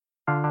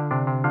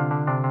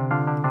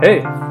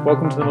Hey,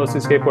 welcome to the Mostly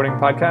Skateboarding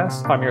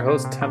Podcast. I'm your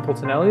host,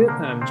 Templeton Elliott,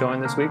 and I'm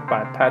joined this week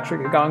by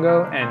Patrick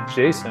Igongo and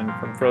Jason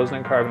from Frozen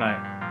and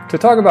Carbonite to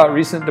talk about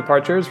recent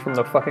departures from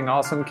the fucking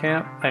awesome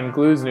camp and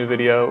Glue's new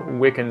video,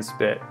 Wick and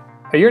Spit.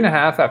 A year and a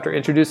half after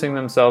introducing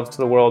themselves to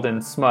the world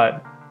in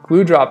Smut,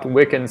 Glue dropped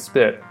Wick and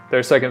Spit,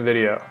 their second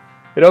video.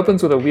 It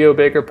opens with a Leo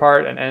Baker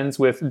part and ends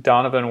with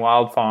Donovan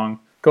Wildfong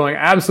going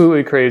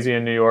absolutely crazy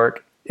in New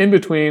York. In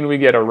between, we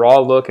get a raw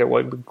look at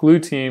what the Glue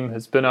team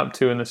has been up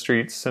to in the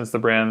streets since the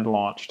brand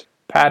launched.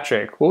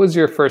 Patrick, what was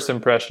your first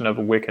impression of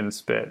Wick and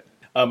Spit?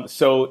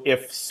 So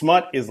if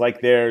Smut is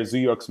like their Zoo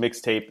York's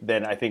mixtape,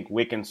 then I think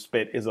Wick and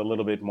Spit is a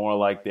little bit more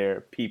like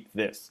their Peep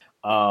This.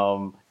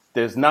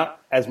 There's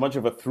not as much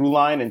of a through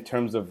line in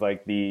terms of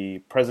like the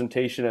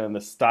presentation and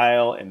the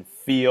style and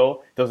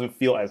feel. It doesn't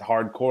feel as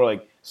hardcore.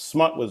 Like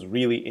Smut was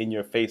really in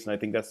your face, and I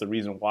think that's the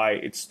reason why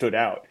it stood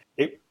out.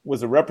 It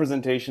was a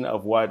representation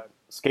of what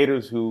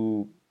skaters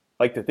who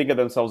like to think of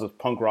themselves as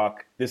punk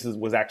rock,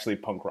 was actually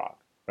punk rock,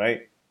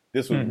 right?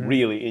 This was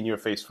really in your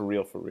face for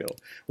real.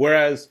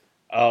 Whereas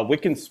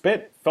Wick and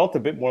Spit felt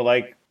a bit more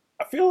like,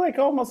 I feel like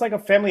almost like a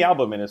family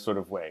album in a sort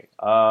of way.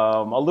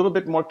 A little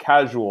bit more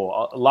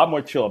casual, a lot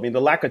more chill. I mean,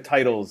 the lack of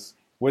titles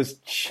was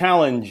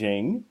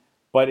challenging,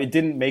 but it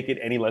didn't make it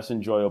any less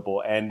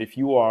enjoyable. And if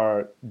you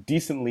are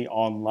decently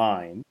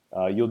online,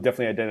 you'll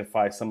definitely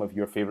identify some of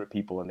your favorite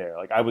people in there.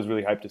 Like I was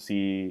really hyped to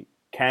see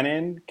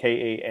Kanin,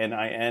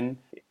 Kanin,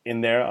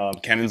 in there.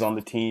 Kanan's on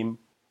the team.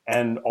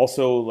 And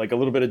also like a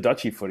little bit of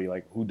Dutchy footy.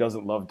 Like who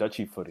doesn't love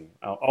Dutchy footy?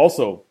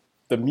 Also,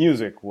 the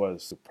music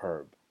was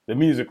superb. The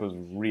music was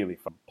really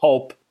fun.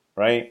 Pulp,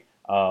 right?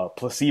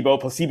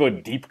 Placebo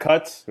deep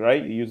cuts,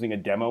 right? Using a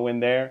demo in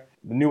there.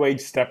 The New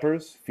Age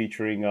Steppers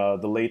featuring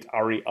the late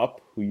Ari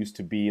Up, who used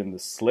to be in the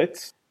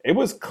Slits. It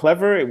was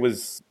clever.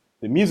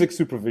 The music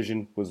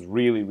supervision was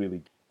really, really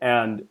good.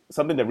 And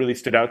something that really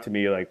stood out to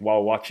me, like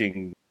while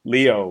watching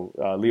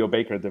Leo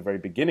Baker at the very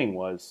beginning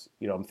was,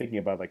 I'm thinking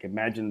about like,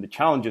 imagine the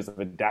challenges of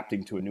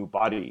adapting to a new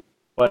body.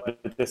 But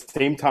at the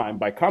same time,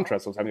 by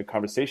contrast, I was having a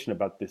conversation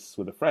about this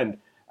with a friend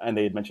and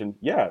they had mentioned,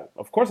 yeah,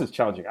 of course it's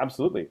challenging.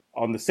 Absolutely.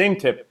 On the same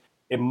tip,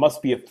 it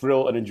must be a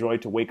thrill and a joy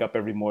to wake up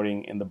every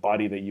morning in the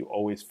body that you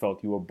always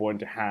felt you were born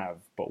to have,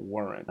 but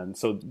weren't. And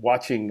so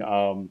watching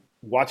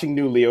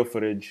new Leo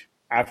footage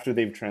after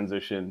they've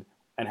transitioned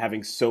and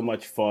having so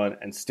much fun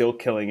and still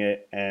killing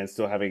it and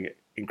still having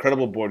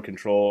incredible board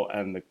control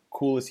and the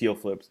coolest heel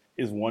flips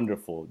is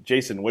wonderful.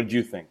 Jason, what did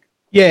you think?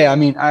 Yeah, I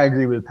mean, I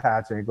agree with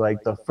Patrick.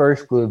 Like the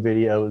first Glue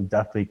video was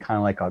definitely kind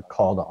of like a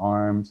call to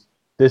arms.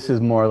 This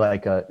is more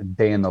like a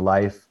day in the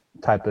life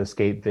type of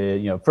skate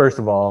vid. First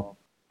of all,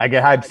 I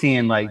get hyped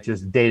seeing like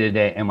just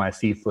day-to-day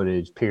NYC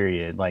footage,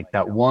 period. Like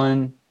that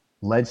one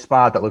ledge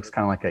spot that looks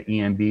kind of like an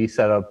EMB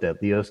setup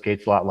that Leo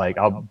skates a lot. Like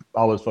I'll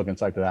always fucking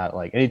psyched to that.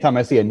 Like anytime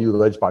I see a new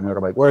ledge spot,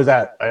 I'm like, where's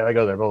that? I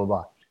go there, blah, blah,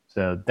 blah.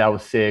 So that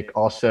was sick.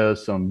 Also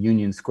some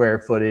Union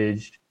Square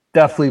footage.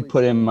 Definitely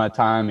put in my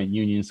time at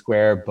Union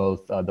Square,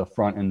 both the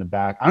front and the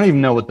back. I don't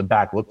even know what the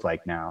back looks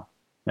like now.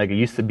 Like it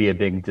used to be a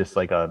big, just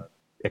like a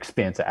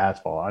expanse of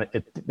asphalt.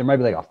 There might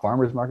be like a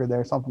farmer's market there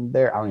or something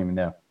there. I don't even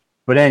know.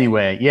 But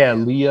anyway, yeah,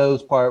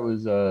 Leo's part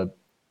was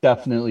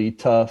definitely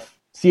tough.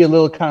 See a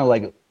little kind of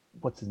like,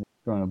 what's his name?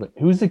 But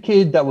who's the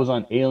kid that was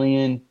on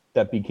Alien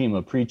that became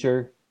a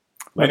preacher?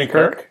 Lenny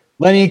Kirk?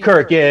 Lenny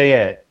Kirk,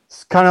 yeah.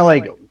 It's kind of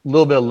like a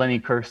little bit of Lenny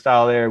Kirk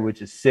style there,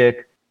 which is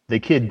sick. The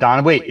kid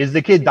Donovan. Wait, is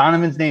the kid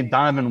Donovan's name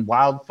Donovan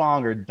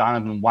Wildfong or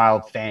Donovan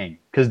Wildfang?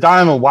 Because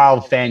Donovan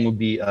Wildfang would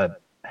be a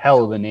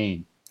hell of a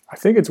name. I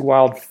think it's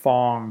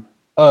Wildfong.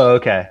 Oh,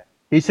 okay.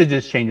 He should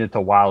just change it to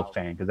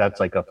Wildfang because that's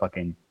like a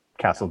fucking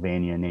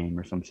Castlevania name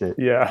or some shit.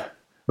 Yeah.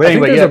 But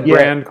anyway, I think there's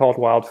a brand called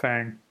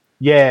Wildfang.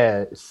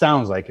 Yeah,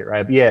 sounds like it,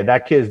 right? But yeah,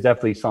 that kid is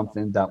definitely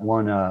something that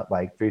won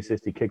like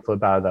 360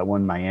 kickflip out of that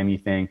one Miami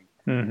thing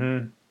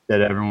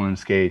that everyone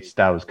skates.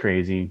 That was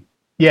crazy.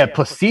 Yeah,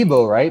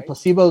 Placebo, right?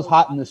 Placebo's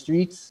hot in the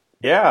streets.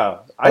 Yeah,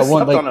 I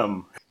slept on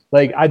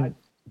him.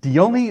 The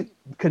only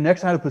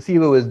connection I had to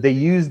Placebo is they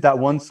used that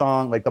one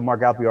song, like the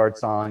Mark Appleyard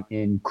song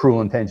in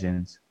Cruel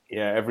Intentions.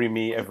 Yeah, Every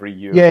Me, Every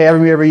You. Yeah,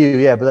 Every Me, Every You.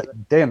 Yeah, but like,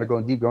 damn, they're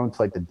going to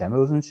like the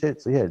demos and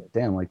shit. So yeah,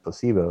 damn, like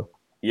Placebo.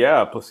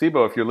 Yeah,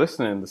 Placebo, if you're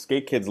listening, the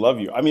skate kids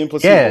love you. I mean,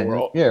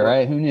 Placebo.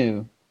 Right? Who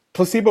knew?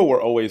 Placebo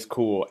were always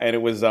cool, and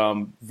it was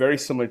very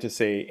similar to,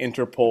 say,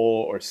 Interpol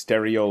or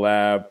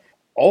Stereolab.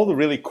 All the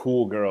really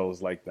cool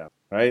girls like them,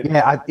 right?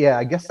 Yeah,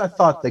 I guess I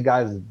thought the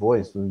guy's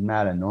voice was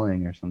mad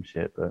annoying or some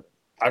shit, but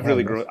I've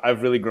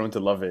really grown to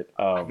love it.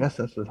 I guess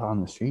that's what's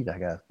on the street, I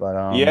guess.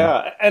 But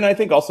yeah, and I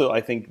think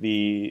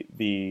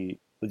the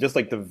just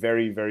like the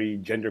very, very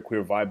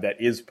genderqueer vibe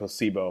that is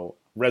Placebo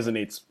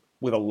resonates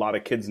with a lot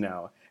of kids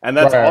now, and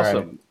that's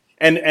awesome.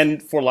 Right.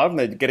 And for a lot of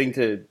them, getting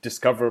to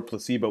discover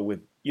Placebo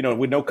with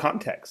no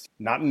context,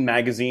 not in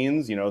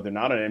magazines, they're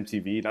not on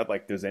MTV, not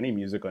like there's any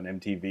music on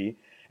MTV.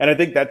 And I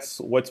think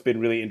that's what's been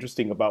really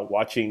interesting about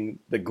watching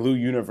the Glue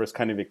universe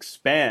kind of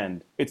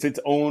expand. It's its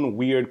own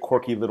weird,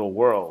 quirky little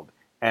world.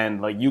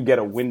 And like you get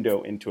a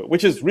window into it,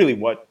 which is really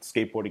what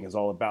skateboarding is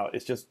all about.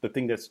 It's just the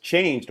thing that's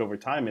changed over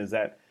time is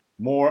that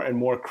more and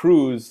more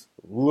crews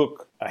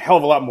look a hell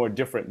of a lot more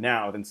different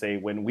now than, say,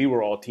 when we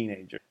were all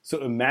teenagers.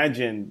 So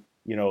imagine,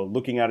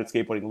 looking out at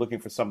skateboarding, looking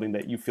for something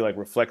that you feel like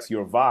reflects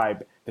your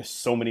vibe. There's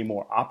so many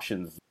more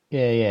options.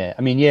 Yeah.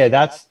 I mean,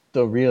 that's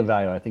the real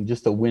value. I think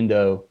just the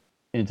window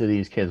into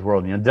these kids'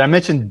 world. Did I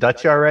mention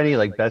Dutchy already?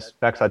 Like best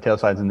backside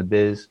tailsides in the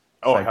biz.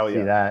 Oh, so hell yeah.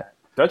 See that.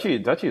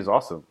 Dutchy is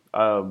awesome.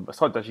 I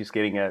saw Dutchy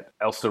skating at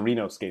El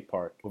Sereno Skate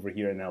Park over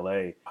here in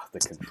LA. Oh, the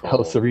control.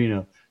 El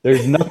Sereno.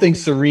 There's nothing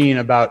serene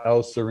about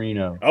El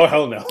Sereno. Oh,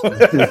 hell no.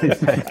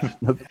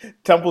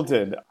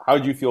 Templeton, how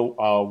did you feel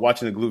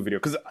watching the Glue video?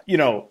 Because,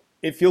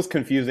 it feels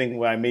confusing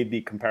when I made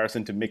the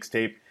comparison to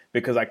Mixtape,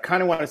 because I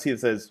kind of want to see it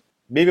says,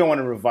 maybe I want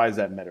to revise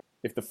that meta.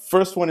 If the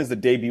first one is the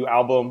debut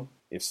album,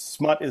 if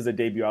Smut is the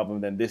debut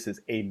album, then this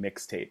is a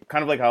mixtape.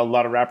 Kind of like how a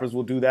lot of rappers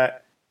will do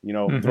that,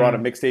 throw out a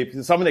mixtape.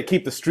 It's something that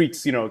keep the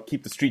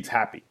streets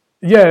happy.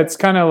 Yeah, it's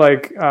kind of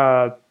like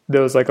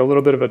there was like a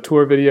little bit of a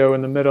tour video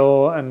in the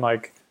middle and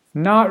like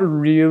not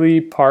really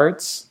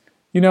parts.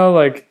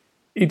 Like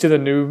each of the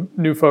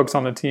new folks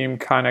on the team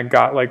kind of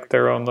got like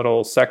their own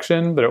little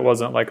section, but it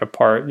wasn't like a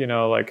part,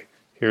 like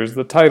here's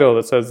the title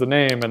that says the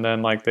name, and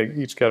then like they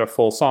each get a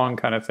full song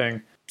kind of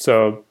thing.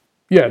 So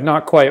yeah,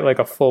 not quite like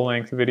a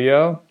full-length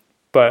video,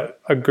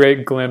 but a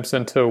great glimpse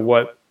into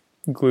what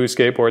Glue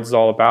Skateboards is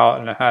all about,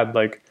 and it had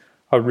like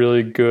a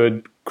really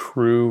good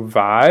crew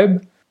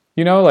vibe.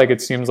 Like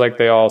it seems like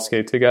they all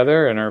skate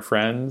together and are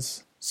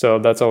friends, so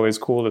that's always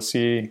cool to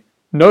see.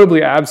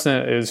 Notably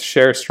absent is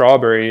Cher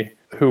Strawberry,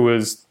 who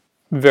was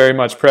very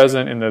much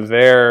present in the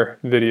There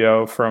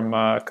video from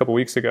a couple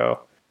weeks ago.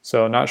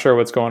 So not sure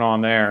what's going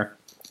on there,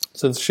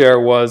 since Cher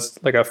was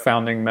like a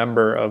founding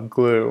member of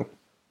Glue.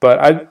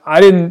 But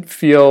I didn't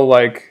feel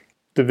like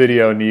the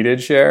video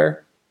needed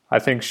Cher. I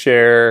think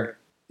Cher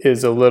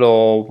is a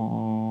little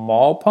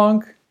mall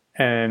punk,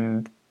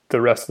 and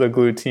the rest of the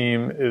Glue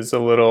team is a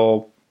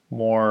little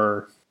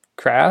more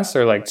crass,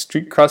 or like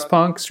street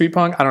punk.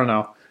 I don't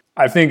know.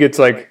 I think it's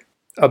like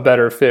a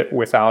better fit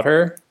without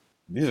her.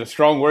 These are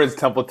strong words,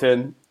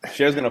 Templeton.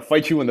 Cher's going to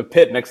fight you in the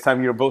pit next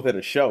time you're both at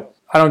a show.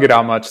 I don't get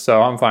out much,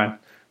 so I'm fine.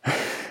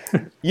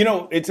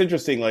 It's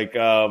interesting. Like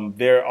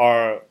there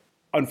are,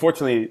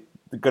 unfortunately,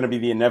 going to be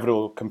the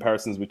inevitable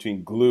comparisons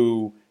between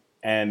Glue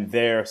and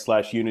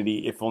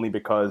There/Unity, if only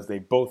because they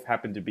both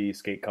happen to be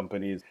skate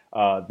companies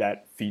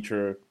that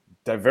feature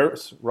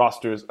diverse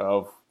rosters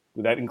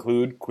that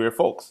include queer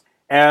folks.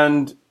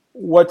 And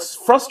what's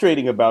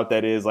frustrating about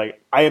that is, like,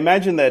 I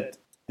imagine that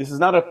this is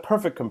not a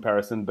perfect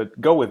comparison,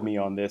 but go with me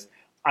on this.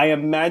 I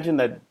imagine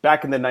that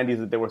back in the 90s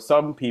that there were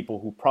some people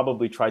who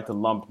probably tried to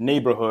lump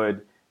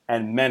Neighborhood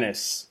and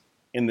Menace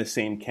in the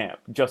same camp,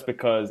 just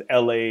because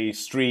LA,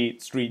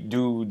 street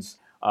dudes,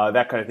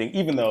 that kind of thing,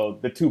 even though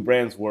the two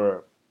brands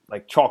were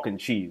like chalk and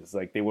cheese.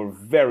 Like they were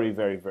very,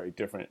 very, very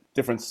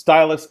different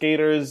style of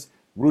skaters,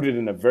 rooted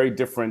in a very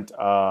different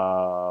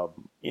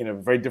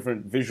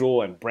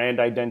visual and brand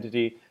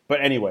identity.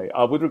 But anyway,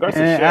 with regards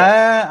to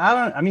Cher,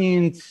 I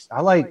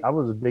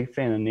was a big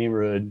fan of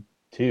Neighborhood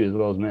too, as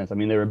well as Menace. I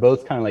mean, they were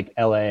both kind of like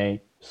LA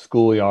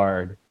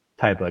schoolyard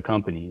type of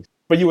companies.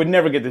 But you would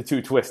never get the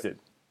two twisted.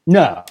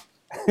 No.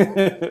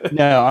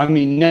 I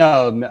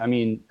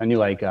knew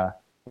like,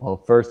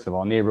 first of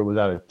all, Neighborhood was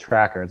out of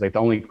Tracker. It's like the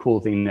only cool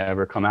thing to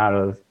ever come out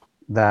of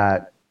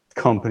that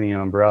company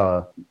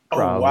umbrella.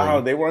 Probably. Oh wow,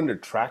 they were under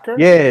Tracker?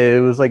 Yeah, it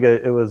was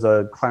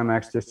a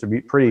Climax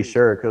distribute. Pretty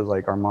sure, because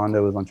like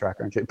Armando was on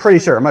Tracker and shit. Pretty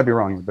sure, I might be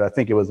wrong, but I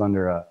think it was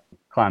under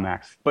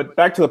Climax. But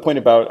back to the point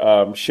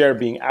about Cher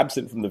being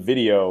absent from the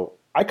video,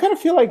 I kind of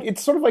feel like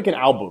it's sort of like an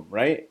album,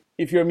 right?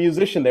 If you're a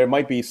musician, there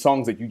might be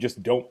songs that you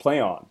just don't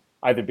play on,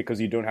 either because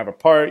you don't have a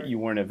part, you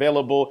weren't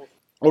available,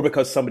 or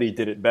because somebody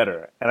did it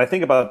better. And I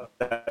think about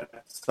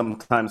that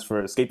sometimes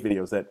for skate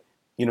videos, that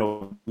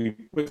we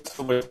put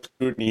so much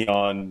scrutiny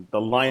on the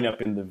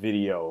lineup in the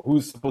video.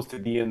 Who's supposed to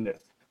be in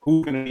this?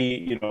 Who's going to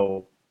be,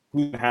 who's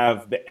going to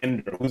have the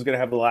ender? Who's going to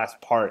have the last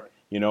part?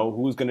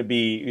 Who's going to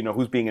be,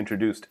 who's being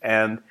introduced?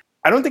 And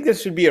I don't think there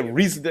should be a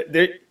reason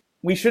that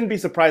we shouldn't be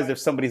surprised if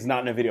somebody's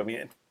not in a video. I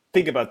mean,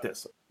 think about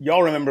this.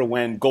 Y'all remember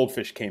when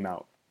Goldfish came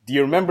out? Do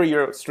you remember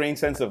your strange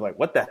sense of like,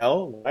 what the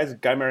hell? Why does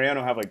Guy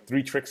Mariano have like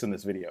 3 tricks in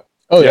this video?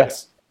 Oh,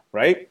 yes.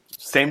 Right?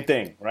 Same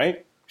thing,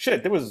 right?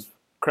 Shit, there was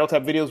Trail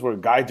Tap videos where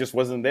Guy just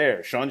wasn't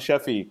there. Sean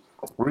Sheffy,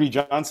 Rudy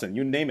Johnson,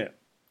 you name it.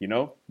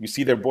 You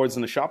see their boards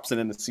in the shops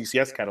and in the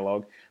CCS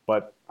catalog,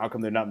 but how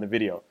come they're not in the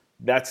video?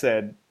 That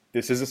said,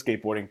 this is a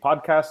skateboarding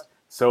podcast,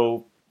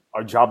 so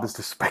our job is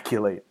to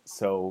speculate.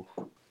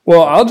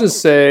 Well, I'll just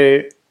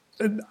say,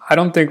 I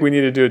don't think we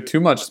need to do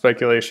too much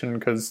speculation,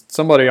 because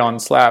somebody on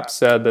Slap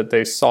said that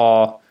they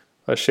saw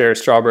a Cher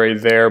Strawberry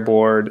There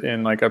board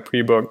in like a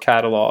pre-book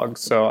catalog.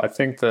 So I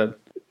think that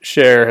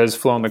Cher has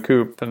flown the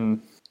coop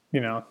and,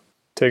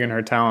 taken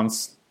her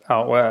talents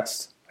out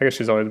west. I guess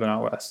she's always been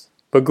out west.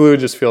 But Glue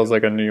just feels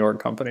like a New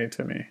York company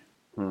to me.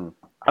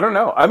 I don't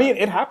know. I mean,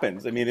 it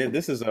happens. I mean,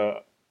 this is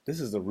a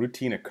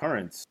routine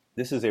occurrence.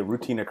 This is a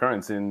routine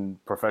occurrence in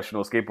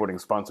professional skateboarding,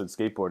 sponsored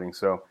skateboarding.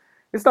 So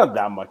it's not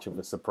that much of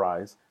a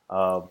surprise.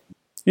 I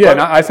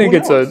think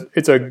it's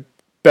a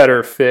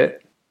better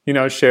fit. You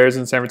know, Shares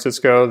in San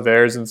Francisco,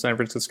 theirs in San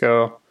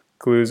Francisco,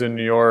 Glue's in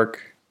New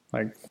York.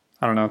 Like,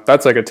 I don't know.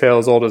 That's like a tale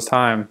as old as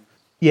time.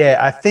 Yeah,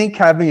 I think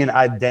having an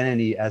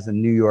identity as a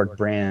New York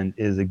brand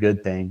is a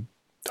good thing.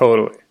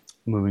 Totally.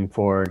 Moving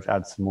forward,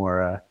 add some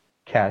more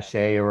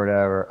cachet or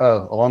whatever.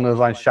 Oh, along those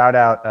lines, shout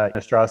out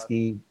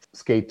Ostrowski,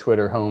 skate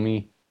Twitter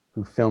homie,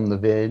 who filmed the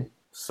vid.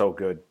 So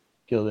good.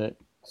 Killed it.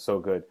 So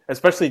good.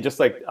 Especially just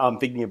like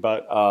thinking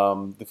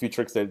about the few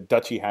tricks that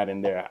Dutchie had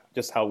in there,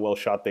 just how well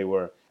shot they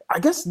were. I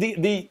guess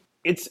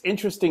it's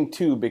interesting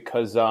too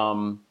because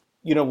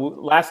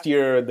last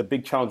year the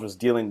big challenge was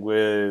dealing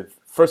with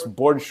first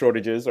board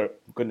shortages, or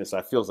goodness,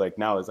 I feels like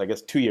now is I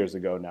guess 2 years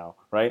ago now,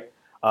 right?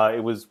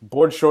 It was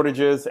board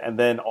shortages, and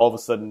then all of a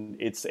sudden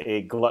it's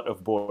a glut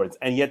of boards.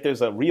 And yet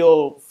there's a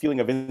real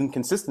feeling of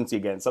inconsistency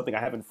again, something I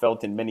haven't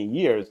felt in many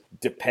years,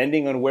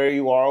 depending on where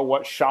you are,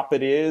 what shop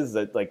it is,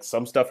 that like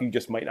some stuff you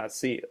just might not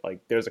see. Like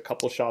there's a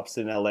couple shops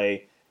in LA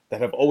that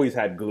have always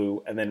had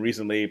glue, and then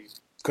recently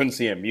couldn't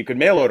see them. You could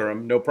mail order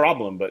them, no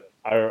problem, but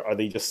are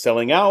they just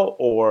selling out,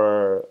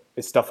 or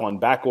is stuff on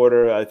back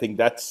order? I think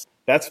that's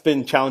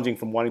been challenging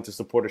from wanting to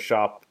support a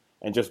shop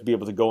and just be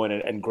able to go in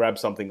and grab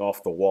something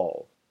off the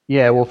wall.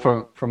 Yeah, well,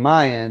 from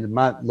my end,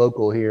 my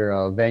local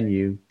here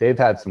venue, they've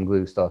had some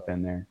glue stuff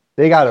in there.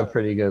 They got a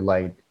pretty good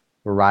like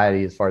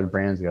variety as far as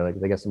brands go. Like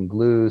they got some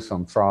glue,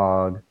 some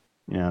Frog,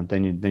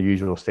 then the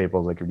usual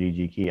staples like your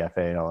DG Key,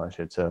 FA, all that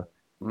shit. So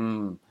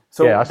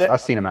yeah,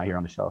 I've seen them out here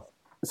on the shelf.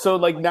 So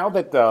like now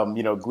that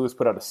Glue's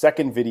put out a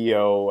second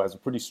video, has a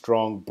pretty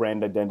strong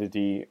brand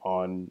identity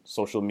on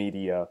social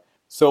media.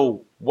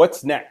 So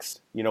what's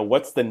next?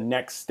 What's the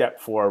next step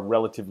for a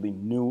relatively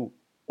new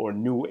or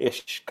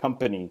new-ish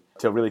company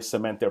to really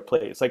cement their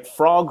place? Like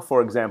Frog,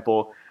 for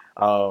example,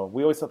 we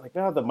always thought like,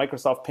 the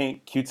Microsoft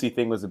Paint cutesy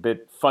thing was a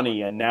bit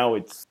funny, and now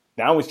it's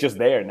just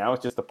there. Now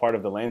it's just a part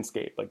of the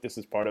landscape. Like this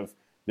is part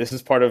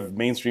of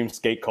mainstream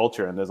skate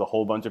culture, and there's a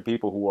whole bunch of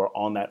people who are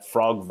on that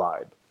Frog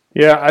vibe.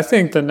 Yeah, I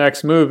think the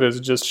next move is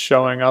just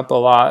showing up a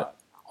lot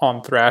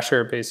on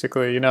Thrasher,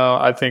 basically.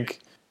 I think,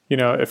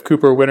 if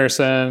Cooper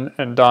Winterson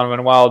and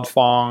Donovan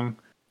Wildfong,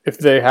 if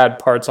they had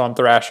parts on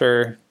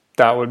Thrasher,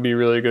 that would be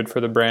really good for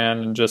the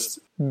brand, and just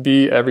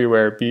be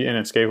everywhere, be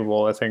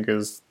inescapable, I think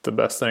is the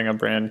best thing a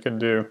brand can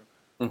do.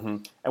 Mm-hmm.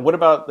 And what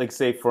about, like,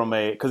 say,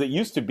 because it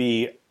used to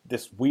be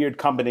this weird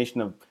combination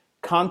of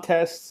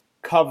contests,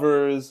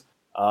 covers,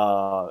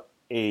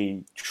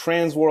 a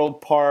trans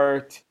world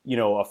part,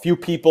 a few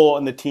people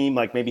on the team,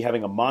 like maybe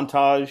having a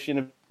montage in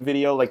a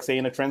video, like say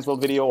in a trans world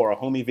video or a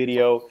homie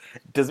video.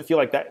 Does it feel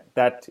like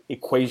that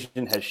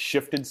equation has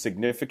shifted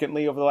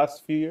significantly over the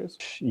last few years?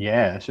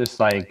 Yeah, it's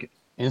just like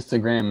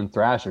Instagram and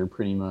Thrasher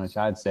pretty much,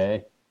 I'd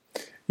say.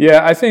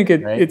 Yeah, I think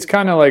it's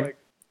kind of like,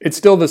 it's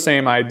still the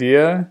same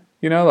idea,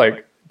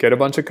 like get a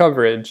bunch of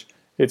coverage.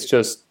 It's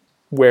just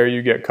where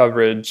you get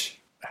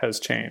coverage has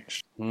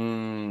changed.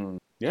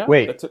 Yeah.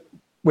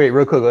 Wait,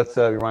 real quick, let's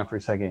rewind for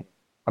a second.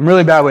 I'm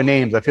really bad with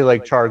names. I feel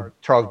like Charles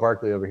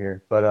Barkley over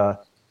here.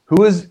 But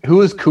who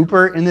is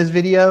Cooper in this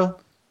video?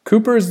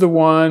 Cooper's the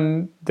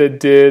one that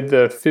did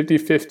the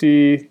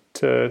 50-50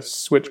 to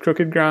switch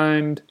crooked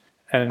grind.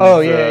 And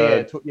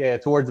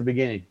towards the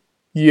beginning.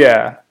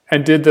 Yeah,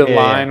 and did the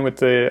line with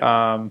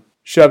the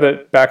shove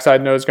it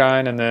backside nose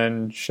grind and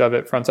then shove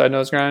it frontside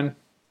nose grind.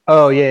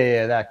 Oh,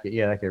 that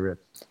kid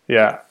ripped.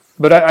 Yeah,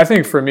 but I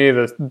think for me,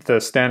 the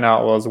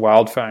standout was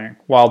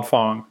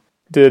Wildfong.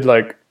 Did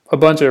like a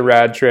bunch of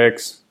rad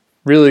tricks,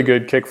 really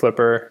good kick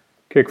flipper.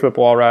 Kickflip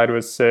wall ride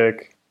was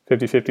sick.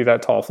 50-50,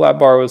 that tall flat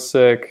bar was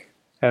sick.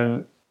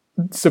 And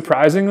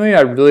surprisingly,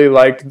 I really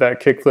liked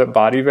that kickflip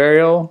body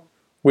varial,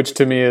 which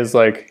to me is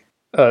like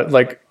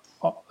an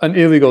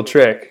illegal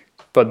trick.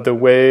 But the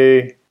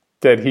way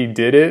that he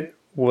did it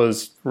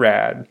was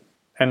rad.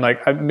 And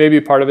like maybe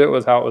part of it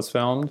was how it was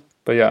filmed.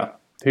 But yeah,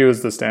 he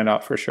was the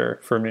standout for sure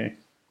for me.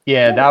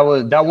 Yeah,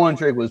 that one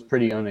trick was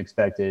pretty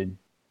unexpected.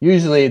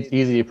 Usually it's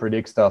easy to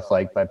predict stuff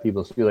like by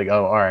people feel like,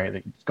 oh, all right,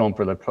 it's going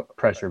for the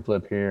pressure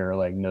flip here or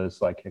like nose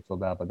slide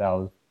kickflip out, but that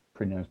was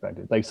pretty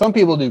unexpected. Like some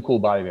people do cool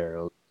body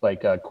varials,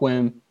 like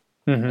Quim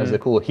has a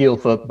cool heel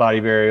flip body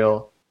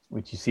varial,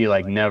 which you see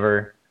like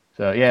never.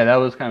 So yeah, that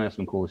was kind of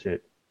some cool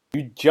shit.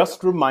 You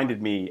just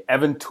reminded me,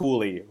 Evan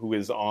Tooley, who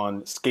is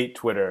on Skate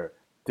Twitter,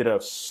 did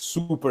a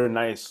super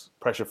nice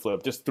pressure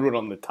flip. Just threw it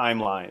on the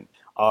timeline.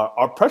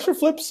 Are pressure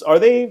flips? Are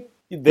they?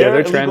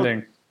 They're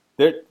trending.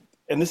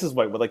 And this is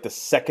like the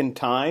second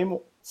time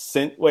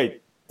the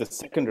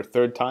second or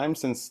third time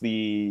since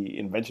the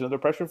invention of the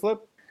pressure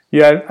flip?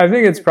 Yeah, I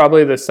think it's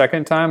probably the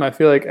second time. I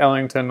feel like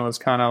Ellington was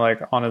kind of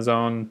like on his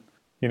own,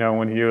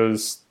 when he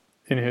was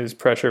in his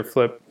pressure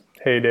flip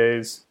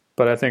heydays.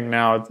 But I think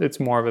now it's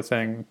more of a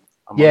thing.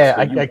 Yeah,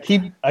 I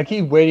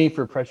keep waiting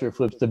for pressure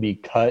flips to be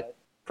cut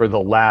for the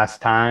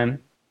last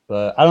time,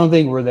 but I don't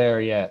think we're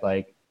there yet.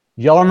 Like,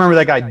 y'all remember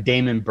that guy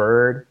Damon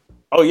Bird?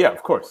 Oh yeah,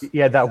 of course.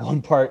 Yeah, that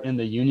one part in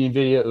the Union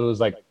video, it was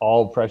like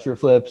all pressure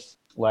flips.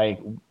 Like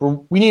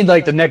we need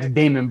like the next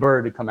Damon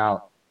Bird to come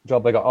out,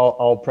 drop like an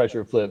all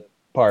pressure flip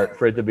part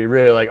for it to be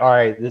really like, all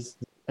right, this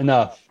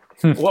enough.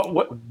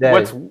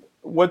 What's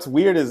what's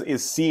weird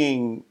is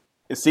seeing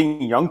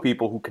young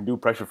people who can do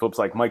pressure flips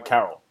like Mike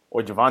Carroll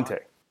or Javante.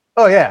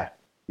 Oh yeah.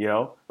 You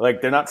know,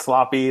 like they're not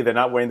sloppy. They're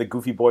not wearing the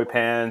goofy boy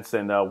pants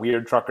and a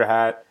weird trucker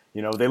hat.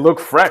 You know, they look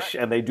fresh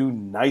and they do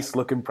nice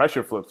looking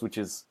pressure flips, which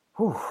is,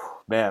 whew,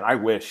 man, I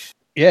wish.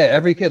 Yeah,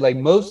 every kid, like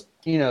most,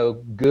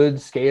 good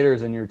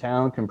skaters in your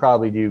town can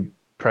probably do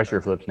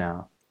pressure flips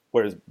now.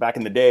 Whereas back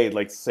in the day,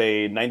 like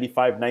say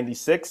 95,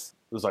 96,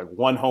 it was like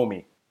one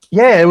homie.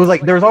 Yeah, it was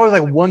like there was always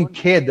like one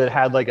kid that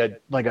had like a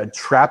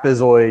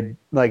trapezoid,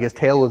 like his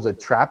tail was a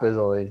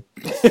trapezoid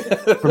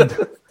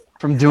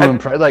from doing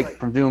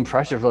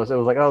pressure flips. It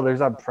was like, oh, there's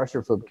that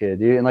pressure flip kid,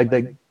 dude. And like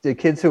the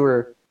kids who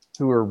were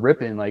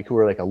ripping, like who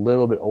were like a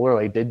little bit older,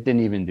 like they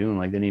didn't even do them,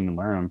 like they didn't even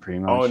learn them pretty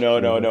much. Oh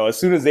no. As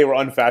soon as they were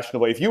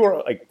unfashionable, if you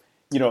were like,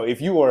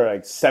 if you were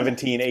like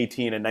 17,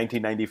 18 in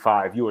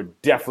 1995, you were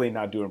definitely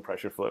not doing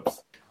pressure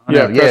flips.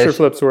 Yeah, pressure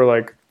flips were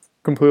like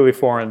completely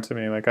foreign to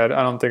me. Like I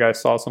don't think I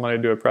saw somebody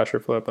do a pressure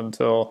flip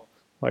until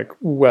like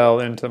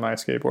well into my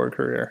skateboard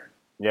career.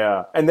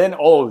 Yeah, and then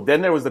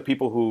there was the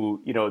people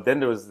who, then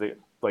there was the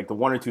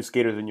one or two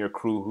skaters in your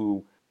crew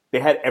who they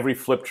had every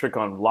flip trick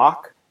on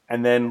lock,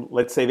 and then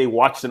let's say they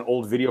watched an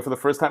old video for the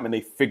first time and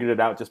they figured it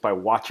out just by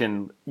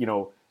watching,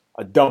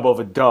 a dub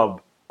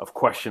of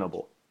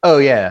questionable. Oh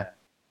yeah,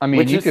 I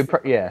mean you could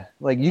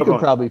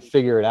probably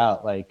figure it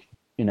out like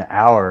in an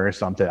hour or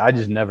something. I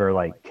just never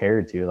like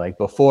cared to, like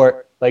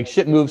before, like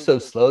shit moved so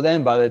slow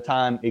then by the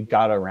time it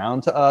got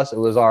around to us, it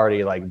was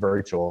already like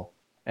virtual.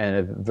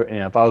 And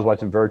if I was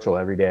watching virtual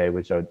every day,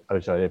 which I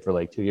did for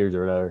like 2 years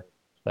or whatever,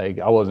 like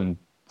I wasn't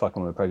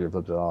fucking with pressure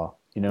flips at all.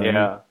 You know?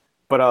 Yeah.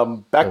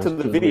 But back to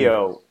the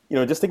video,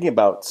 just thinking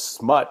about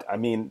Smut, I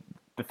mean,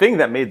 the thing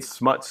that made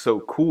Smut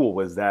so cool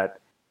was that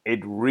it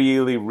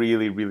really,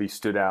 really, really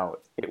stood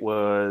out. It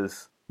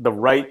was the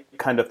right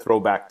kind of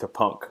throwback to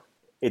punk.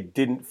 It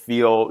didn't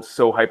feel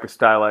so hyper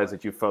stylized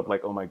that you felt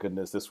like, oh my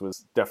goodness, this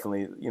was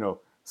definitely,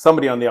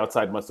 somebody on the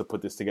outside must have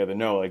put this together.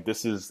 No, like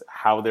this is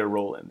how they're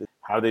rolling,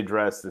 how they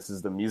dress. This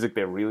is the music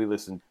they really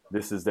listen to.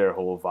 This is their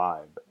whole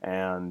vibe.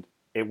 And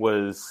it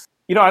was,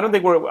 I don't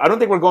think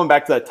we're going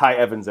back to that Ty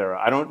Evans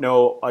era. I don't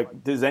know, like,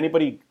 is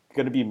anybody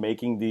going to be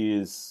making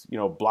these,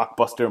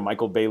 blockbuster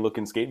Michael Bay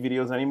looking skate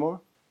videos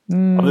anymore?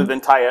 Other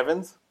than Ty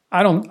Evans?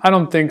 I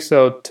don't think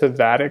so to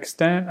that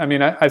extent. I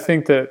mean, I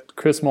think that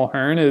Chris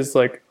Mulhern is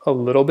like a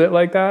little bit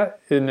like that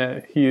in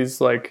that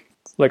he's like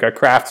a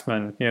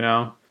craftsman,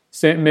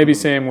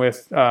 Same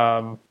with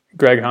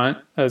Greg Hunt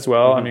as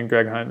well. Mm-hmm. I mean,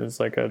 Greg Hunt is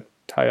like a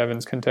Ty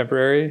Evans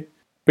contemporary.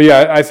 But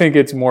yeah, I think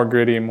it's more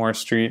gritty and more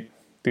street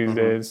these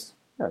days.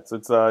 Yeah, it's a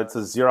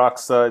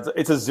Xerox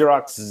it's a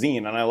Xerox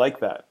zine, and I like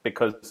that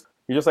because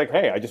you're just like,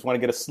 hey, I just want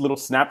to get a little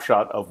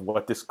snapshot of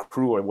what this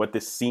crew or what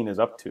this scene is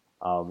up to.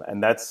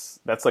 And that's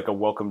like a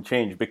welcome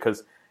change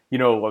because,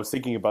 I was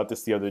thinking about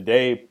this the other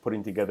day,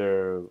 putting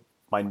together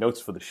my notes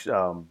for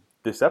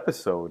this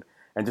episode,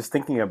 and just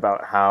thinking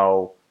about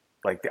how,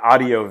 like, the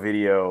audio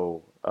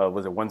video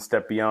was a One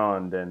Step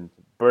Beyond, and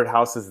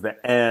Birdhouse is the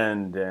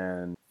End,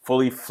 and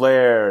Fully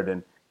Flared,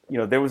 and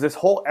there was this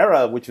whole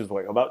era, which was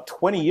like about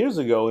 20 years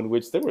ago, in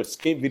which there were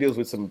skate videos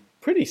with some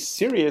pretty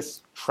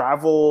serious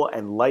travel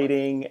and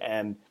lighting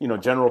and,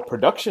 general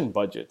production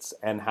budgets,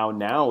 and how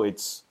now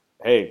it's,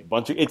 hey,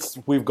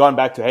 we've gone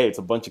back to, hey, it's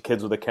a bunch of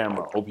kids with a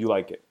camera. Hope you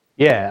like it.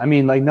 Yeah, I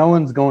mean, like no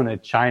one's going to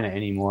China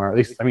anymore. At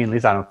least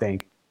I don't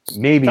think.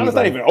 Maybe China's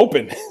not even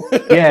open.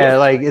 Yeah,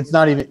 like it's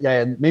not even.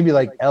 Yeah, maybe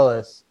like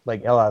LS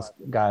guys,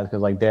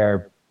 because like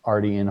they're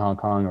already in Hong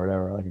Kong or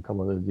whatever. Like a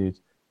couple of those dudes.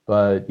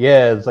 But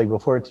yeah, it's like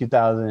before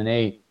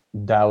 2008,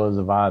 that was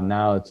the vibe.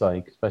 Now it's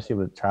like, especially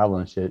with travel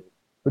and shit,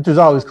 which was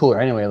always cooler.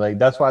 Anyway, like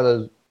that's why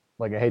those,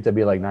 like I hate to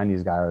be like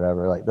 90s guy or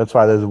whatever. Like that's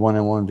why those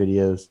one-on-one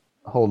videos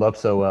hold up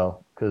so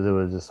well, because it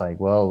was just like,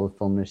 well, we'll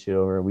film this shit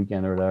over a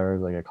weekend or whatever,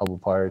 like a couple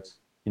parts.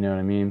 You know what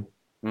I mean?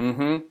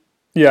 Mm-hmm.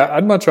 Yeah,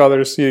 I'd much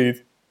rather see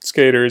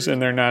skaters in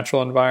their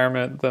natural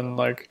environment than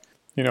like,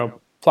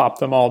 plop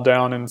them all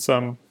down in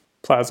some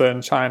plaza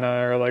in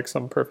China or like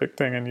some perfect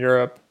thing in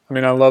Europe. I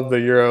mean, I love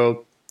the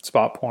Euro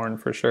spot porn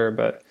for sure,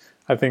 but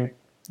I think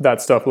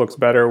that stuff looks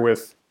better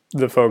with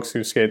the folks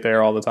who skate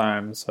there all the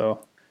time.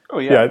 So,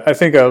 yeah, I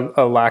think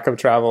a lack of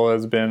travel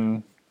has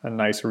been a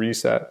nice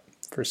reset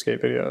for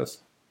skate videos.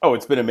 Oh,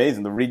 it's been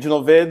amazing. The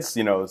regional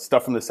vids,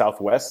 stuff from the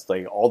Southwest,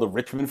 like all the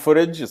Richmond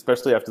footage,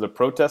 especially after the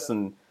protests,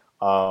 and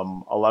a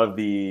lot of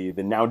the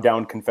now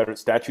down Confederate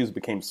statues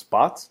became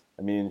spots.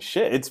 I mean,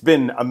 shit, it's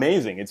been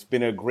amazing. It's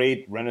been a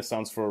great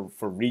renaissance for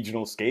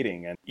regional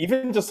skating. And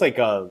even just like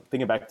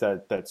thinking back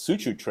to that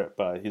Suchu trip,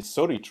 his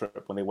Sodi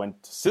trip when they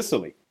went to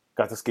Sicily,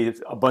 got to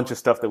skate a bunch of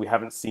stuff that we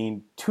haven't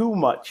seen too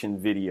much in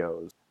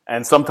videos.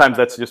 And sometimes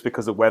that's just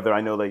because of weather.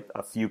 I know like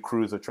a few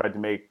crews have tried to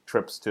make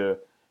trips to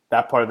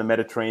that part of the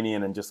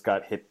Mediterranean and just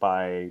got hit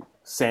by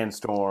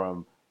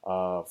sandstorm,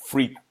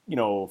 freak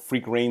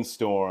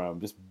rainstorm,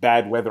 just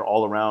bad weather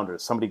all around, or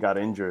somebody got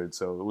injured.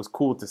 So it was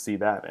cool to see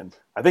that. And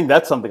I think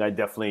that's something I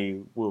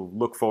definitely will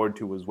look forward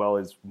to, as well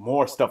as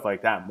more stuff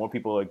like that. More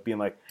people like being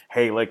like,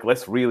 hey, like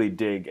let's really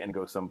dig and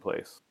go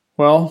someplace.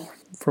 Well,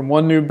 from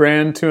one new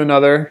brand to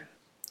another,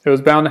 It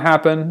was bound to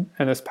happen,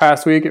 and this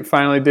past week it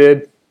finally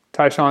did.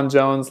 Tyshawn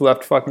Jones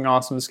left Fucking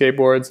Awesome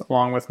Skateboards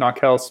along with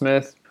Nakel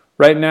Smith.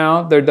 Right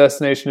now, their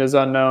destination is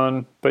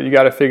unknown, but you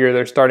got to figure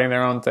they're starting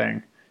their own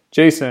thing.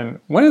 Jason,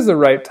 when is the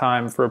right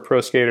time for a pro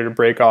skater to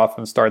break off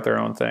and start their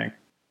own thing?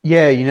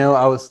 Yeah,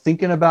 I was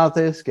thinking about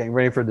this, getting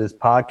ready for this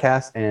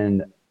podcast,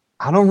 and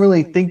I don't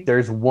really think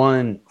there's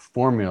one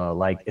formula.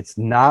 Like, it's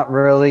not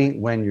really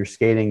when you're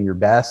skating your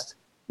best,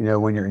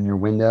 when you're in your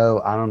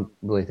window. I don't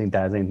really think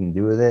that has anything to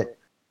do with it.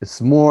 It's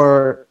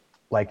more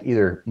like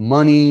either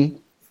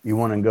money, you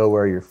want to go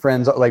where your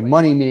friends are. Like,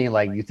 money meaning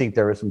like you think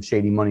there was some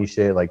shady money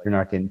shit, like you're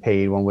not getting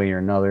paid one way or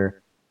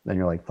another. Then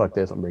you're like, fuck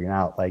this, I'm breaking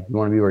out. Like, you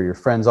want to be where your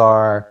friends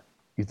are.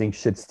 You think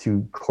shit's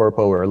too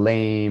corpo or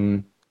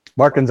lame.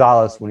 Mark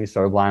Gonzalez, when he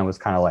started Blind, was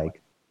kind of like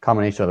a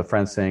combination of the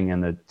friends thing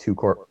and the two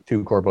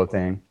corpo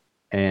thing.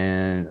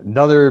 And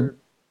another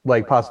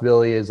like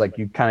possibility is like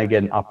you kind of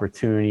get an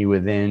opportunity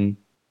within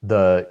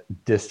the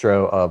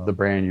distro of the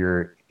brand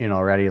you're in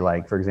already.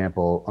 Like, for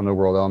example,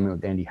 Underworld Element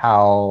with Andy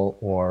Howell,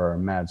 or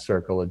Mad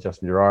Circle with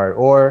Justin Gerard,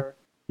 or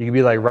you could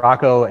be like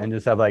Rocco and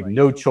just have like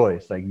no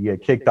choice. Like, you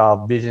get kicked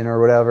off Vision or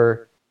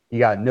whatever, you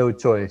got no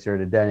choice. You're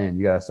at a dead end.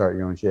 You got to start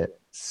your own shit.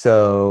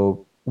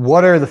 So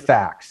what are the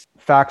facts?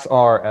 Facts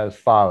are as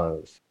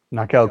follows.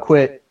 Nakel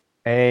quit,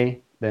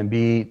 A, then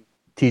B,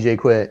 TJ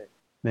quit,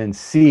 then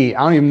C.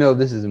 I don't even know if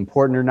this is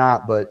important or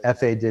not, but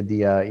FA did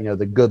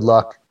the good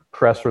luck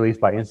press release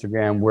by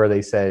Instagram where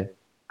they said,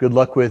 good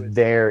luck with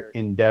their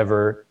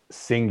endeavor,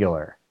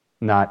 singular,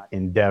 not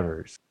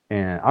endeavors.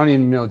 And I don't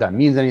even know if that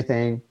means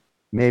anything.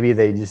 Maybe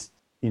they just,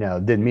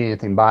 didn't mean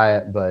anything by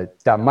it, but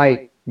that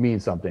might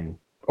mean something,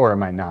 or it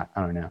might not.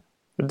 I don't know.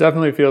 It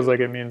definitely feels like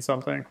it means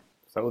something.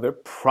 So they're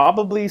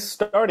probably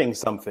starting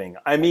something.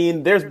 I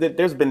mean, there's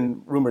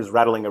been rumors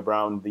rattling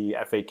around the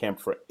FA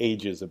camp for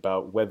ages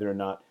about whether or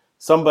not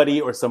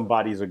somebody or some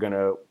bodies are going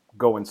to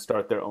go and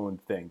start their own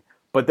thing.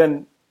 But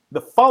then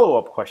the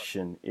follow-up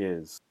question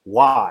is,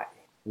 why?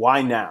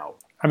 Why now?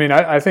 I mean,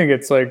 I think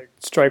it's like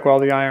strike while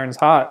the iron's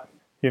hot.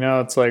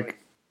 It's like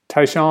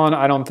Tyshawn,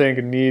 I don't think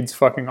needs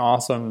Fucking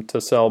Awesome to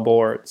sell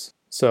boards.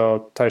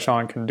 So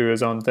Tyshawn can do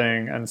his own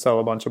thing and sell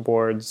a bunch of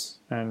boards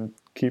and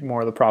keep more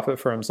of the profit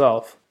for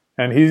himself.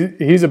 And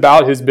he's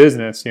about his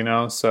business,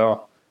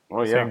 so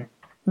oh yeah,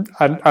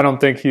 I don't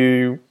think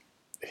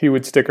he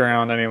would stick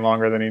around any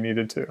longer than he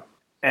needed to.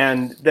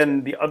 And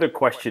then the other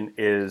question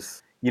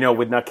is,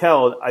 with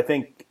Nakel, I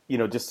think,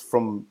 just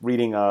from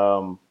reading,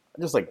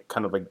 just like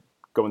kind of like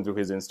going through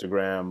his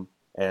Instagram,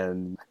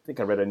 and I think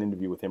I read an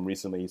interview with him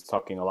recently. He's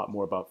talking a lot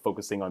more about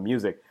focusing on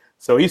music.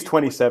 So he's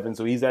 27,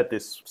 so he's at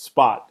this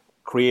spot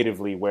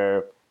creatively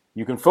where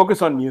you can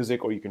focus on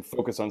music or you can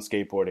focus on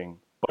skateboarding.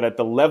 But at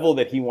the level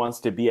that he wants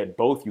to be at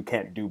both, you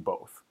can't do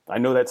both. I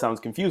know that sounds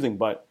confusing,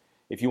 but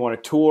if you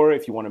want to tour,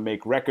 if you want to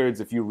make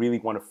records, if you really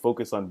want to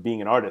focus on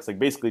being an artist, like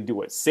basically do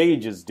what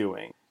Sage is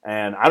doing.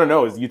 And I don't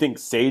know, you think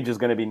Sage is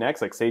going to be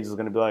next? Like, Sage is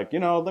going to be like,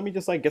 let me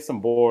just like get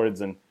some boards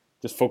and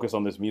just focus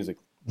on this music.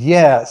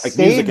 Yeah. Like Sage,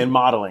 music and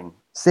modeling.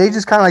 Sage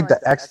is kind of like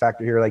the X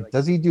factor here. Like,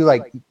 does he do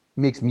like,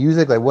 makes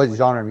music? Like, what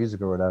genre of music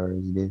or whatever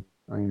does he do?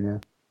 I don't even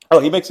know. Oh,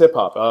 he makes hip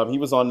hop. He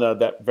was on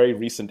that very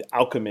recent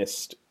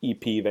Alchemist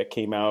EP that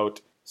came out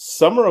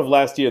summer of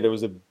last year. There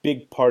was a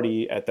big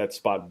party at that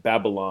spot,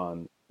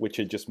 Babylon, which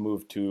had just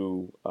moved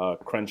to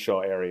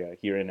Crenshaw area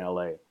here in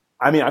LA.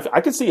 I mean,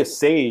 I could see a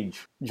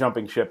Sage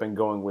jumping ship and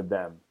going with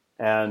them.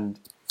 And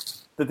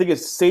the thing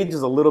is, Sage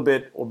is a little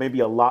bit, or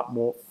maybe a lot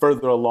more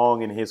further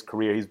along in his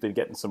career. He's been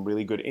getting some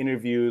really good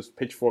interviews.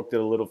 Pitchfork did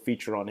a little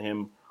feature on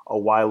him a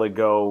while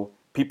ago.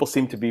 People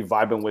seem to be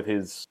vibing with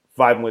his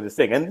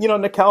thing. And,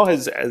 Nakel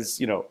has,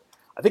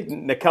 I think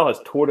Nakel has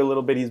toured a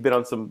little bit. He's been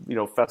on some,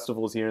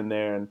 festivals here and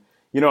there. And,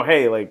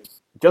 hey, like,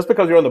 just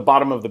because you're on the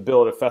bottom of the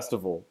bill at a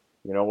festival,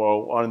 or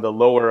on the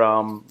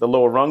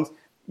lower rungs,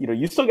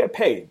 you still get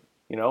paid,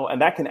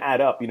 and that can add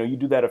up. You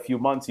do that a few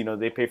months,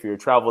 they pay for your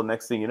travel.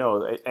 Next thing you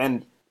know,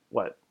 and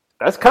what?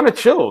 That's kind of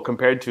chill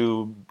compared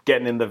to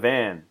getting in the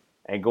van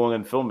and going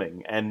and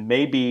filming. And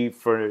maybe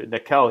for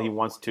Nakel, he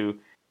wants to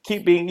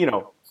keep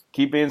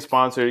being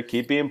sponsored,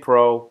 keep being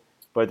pro,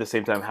 but at the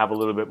same time have a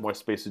little bit more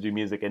space to do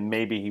music. And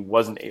maybe he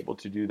wasn't able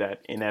to do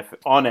that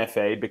on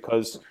FA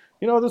because,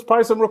 there's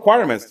probably some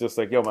requirements, just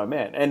like, my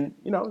man. And,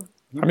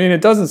 I mean,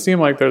 it doesn't seem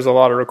like there's a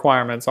lot of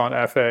requirements on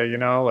FA,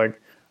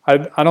 like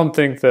I don't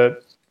think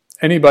that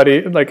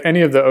anybody, like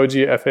any of the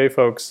OG FA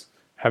folks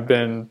have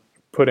been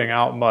putting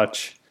out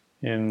much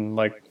in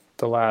like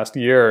the last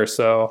year or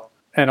so.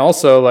 And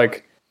also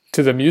like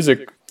to the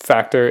music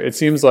factor, it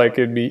seems like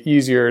it'd be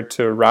easier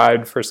to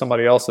ride for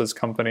somebody else's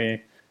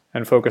company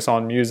and focus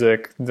on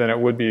music than it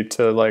would be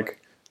to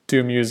like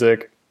do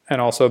music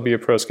and also be a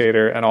pro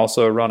skater and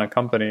also run a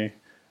company.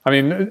 I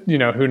mean,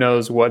 who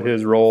knows what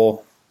his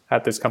role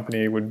at this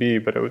company would be,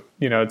 but it would,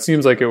 it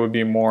seems like it would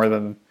be more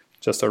than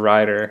just a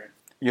rider.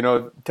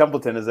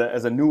 Templeton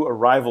as a new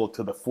arrival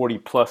to the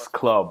 40+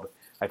 club,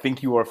 I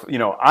think you are,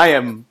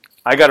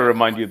 I got to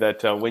remind you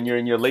that when you're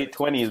in your mid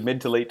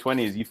to late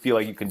 20s, you feel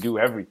like you can do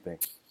everything.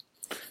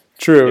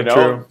 True, You know,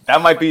 true.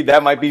 that might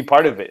be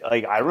part of it.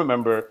 Like I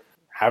remember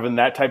having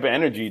that type of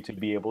energy to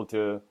be able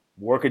to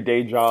work a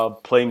day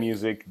job, play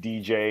music,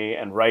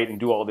 DJ, and write and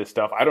do all this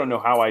stuff. I don't know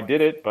how I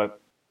did it, but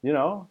you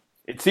know,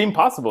 it seemed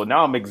possible.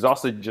 Now I'm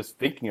exhausted just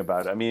thinking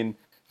about it. I mean,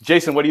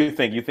 Jason, what do you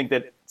think? You think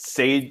that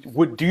Sage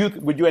would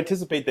you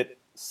anticipate that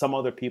some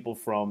other people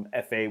from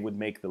FA would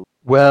make the?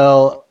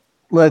 Well,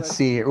 let's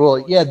see.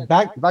 Well, yeah,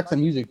 back to the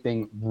music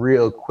thing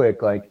real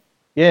quick. Like,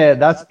 yeah,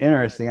 that's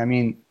interesting. I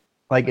mean,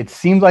 like it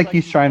seems like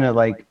he's trying to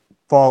like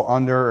fall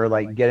under or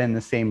like get in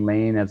the same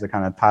lane as a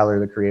kind of Tyler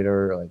the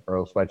Creator or like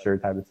Earl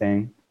Sweatshirt type of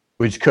thing,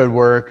 which could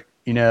work,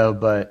 you know,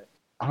 but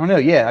I don't know.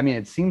 Yeah, I mean,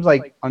 it seems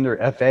like under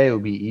FA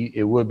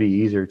it would be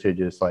easier to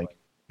just like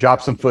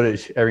drop some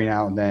footage every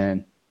now and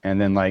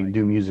then like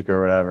do music or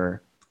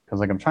whatever. Because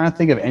like I'm trying to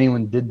think if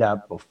anyone did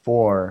that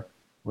before,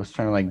 was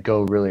trying to like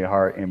go really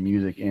hard in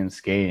music and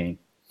skating.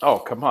 Oh,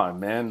 come on,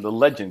 man. The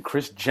legend,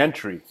 Chris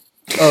Gentry.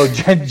 Oh,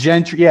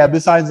 Gentry. Yeah,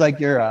 besides like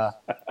your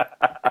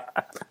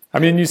I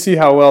mean, you see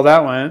how well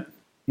that went.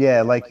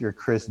 yeah, like your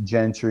Chris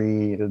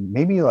Gentry,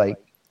 maybe like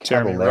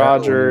Jeremy Cavallero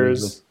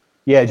Rogers.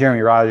 Yeah,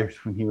 Jeremy Rogers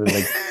when he was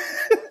like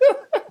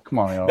come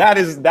on, yo. That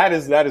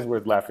is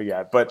worth laughing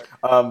at. But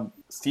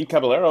Steve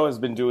Caballero has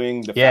been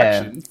doing the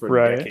faction for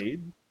a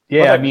decade.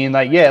 Yeah, I mean,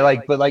 like, yeah,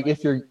 like, but like,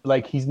 if you're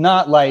like, he's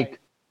not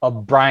like a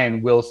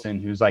Brian Wilson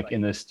who's like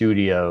in the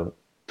studio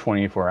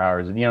 24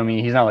 hours. You know what I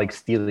mean? He's not like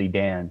Steely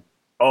Dan.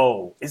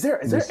 Oh, is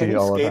there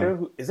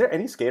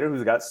any skater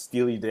who's got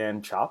Steely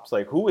Dan chops?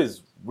 Like, who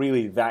is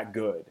really that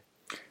good?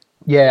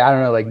 Yeah, I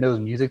don't know, like knows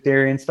music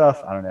theory and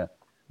stuff. I don't know.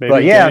 Maybe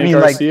But yeah, Danny I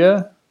mean,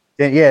 Garcia?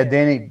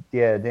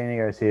 Danny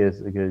Garcia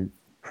is a good,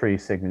 pretty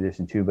sick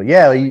addition too. But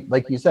yeah,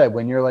 like you said,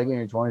 when you're like in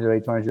your 20s or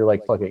late 20s, you're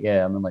like, fuck it,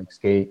 yeah, I'm gonna like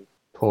skate,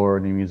 tour,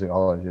 new music,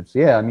 all that shit. So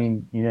yeah, I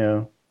mean, you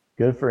know,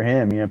 good for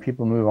him. You know,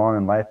 people move on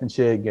in life and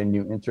shit, get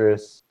new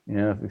interests. You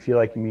know, if you feel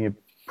like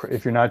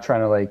if you're not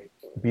trying to like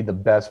be the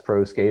best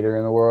pro skater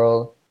in the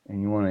world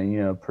and you want to,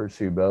 you know,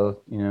 pursue both,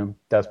 you know,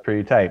 that's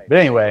pretty tight. But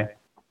anyway,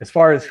 as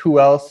far as who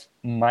else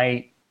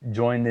might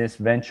join this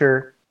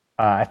venture,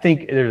 I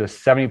think there's a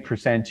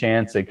 70%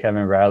 chance that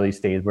Kevin Bradley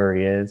stays where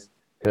he is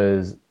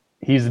because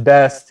he's the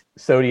best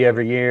SOTY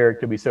every year. It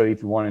could be SOTY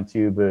if you wanted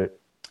to, but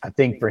I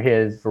think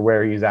for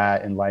where he's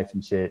at in life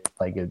and shit,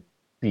 like it'd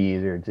be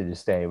easier to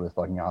just stay with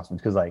fucking Awesome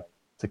because like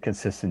it's a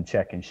consistent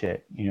check and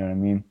shit. You know what I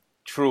mean?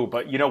 True,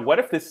 but you know, what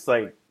if this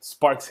like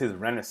sparks his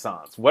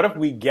renaissance? What if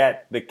we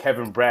get the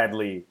Kevin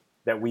Bradley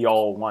that we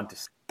all want to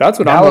see? That's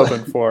what I'm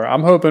hoping for.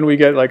 I'm hoping we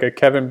get like a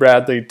Kevin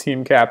Bradley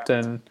team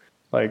captain,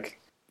 like,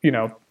 you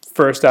know,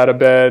 first out of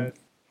bed,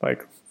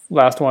 like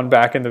last one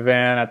back in the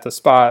van at the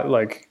spot.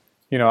 Like,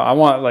 you know, I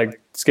want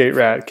like Skate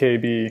Rat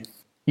KB.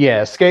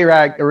 Yeah,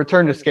 a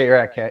return to Skate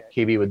Rat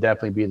KB would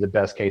definitely be the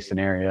best case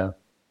scenario.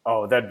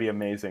 Oh, that'd be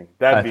amazing.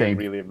 That'd be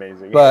really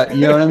amazing. But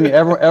you know what I mean?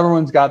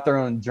 Everyone's got their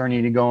own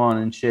journey to go on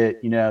and shit,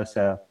 you know,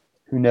 so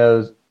who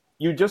knows?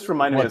 You just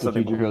reminded me of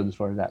something. Future holds as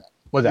far as that.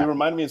 What's that? You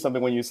reminded me of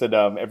something when you said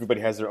everybody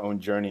has their own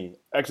journey.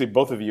 Actually,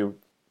 both of you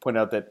pointed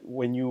out that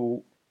when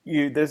you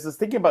there's this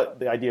thinking about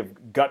the idea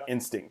of gut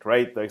instinct,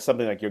 right? Like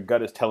something like your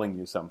gut is telling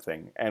you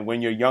something. And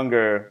when you're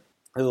younger,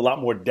 there's a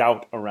lot more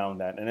doubt around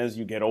that. And as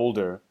you get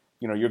older,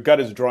 you know, your gut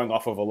is drawing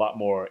off of a lot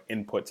more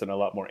inputs and a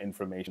lot more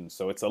information.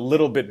 So it's a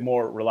little bit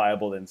more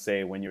reliable than,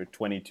 say, when you're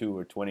 22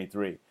 or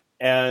 23.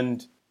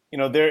 And, you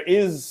know,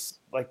 there's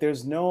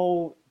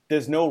no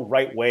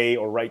right way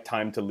or right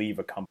time to leave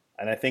a company.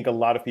 And I think a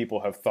lot of people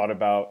have thought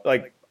about,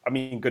 like, I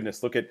mean,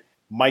 goodness, look at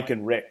Mike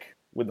and Rick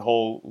with the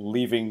whole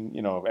leaving,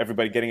 you know,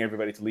 getting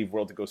everybody to leave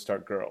World to go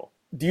start Girl.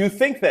 Do you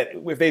think that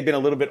if they'd been a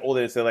little bit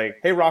older, they'd say like,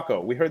 hey, Rocco,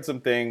 we heard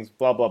some things,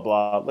 blah, blah,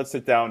 blah. Let's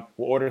sit down.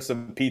 We'll order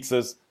some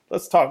pizzas.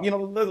 Let's talk, you know,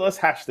 let's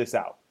hash this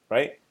out,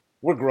 right?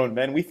 We're grown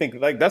men. We think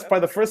like that's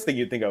probably the first thing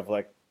you'd think of,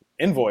 like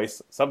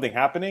invoice, something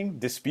happening,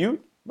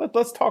 dispute.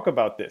 Let's talk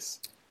about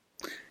this.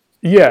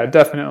 Yeah,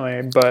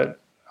 definitely. But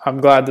I'm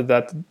glad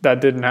that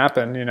didn't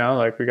happen. You know,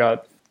 like we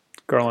got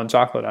Girl and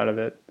Chocolate out of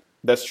it.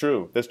 That's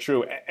true.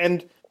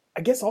 And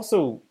I guess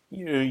also,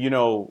 you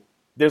know,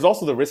 there's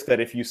also the risk that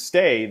if you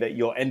stay, that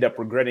you'll end up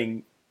regret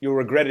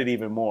it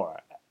even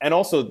more. And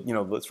also, you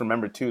know, let's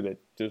remember too that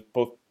just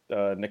both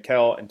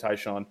Nikel and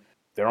Tyshawn,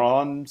 they're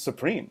on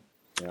Supreme,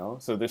 you know,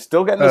 so they're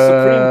still getting the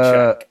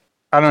Supreme check.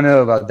 I don't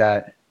know about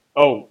that.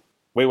 Oh,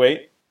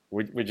 wait.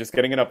 We're just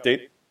getting an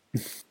update.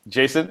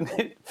 Jason,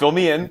 fill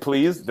me in,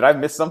 please. Did I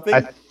miss something?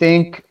 I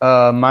think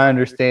my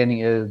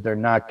understanding is they're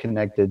not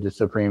connected to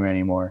Supreme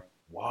anymore.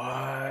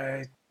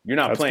 What? You're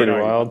not That's playing, pretty are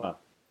you? wild. Huh?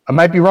 I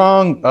might be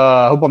wrong.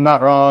 I hope I'm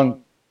not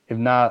wrong. If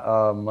not,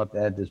 I'll have to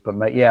add this. But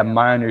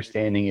my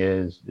understanding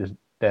is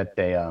that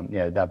they,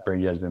 that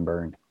bridge has been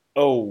burned.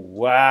 Oh,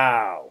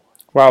 wow.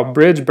 Wow,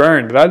 bridge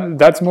burned.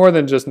 That's more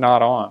than just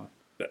not on.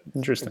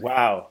 Interesting.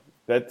 Wow.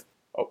 That's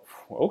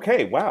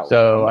okay. Wow.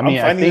 So I mean,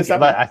 I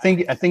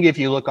think if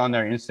you look on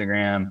their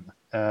Instagram,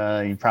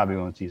 you probably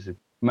won't see it. You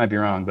might be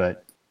wrong,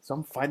 but so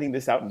I'm finding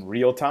this out in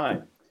real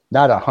time.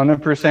 Not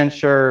 100%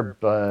 sure,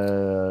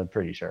 but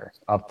pretty sure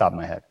off the top of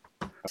my head.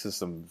 This is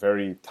some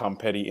very Tom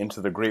Petty Into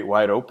the Great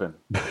Wide Open.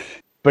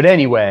 But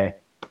anyway,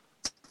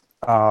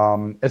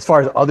 as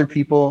far as other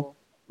people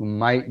who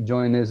might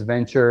join this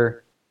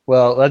venture,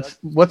 well,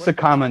 what's the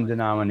common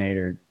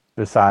denominator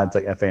besides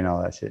like FA and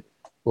all that shit?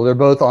 Well, they're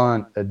both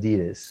on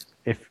Adidas.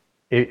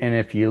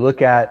 If you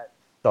look at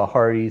the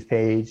Hardy's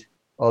page,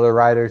 other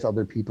riders,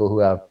 other people who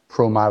have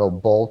pro model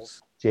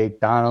bolts, Jake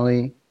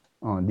Donnelly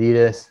on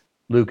Adidas,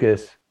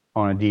 Lucas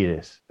on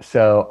Adidas.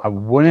 So I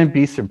wouldn't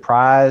be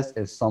surprised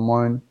if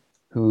someone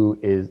who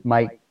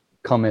might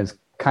come as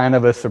kind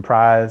of a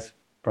surprise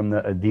from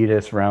the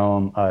Adidas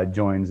realm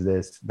joins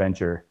this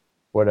venture,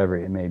 whatever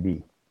it may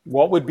be.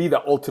 What would be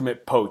the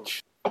ultimate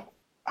poach?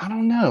 I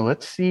don't know.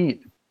 Let's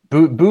see.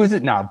 Booze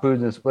it.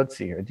 Let's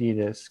see here.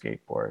 Adidas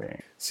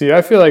skateboarding. See,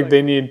 I feel like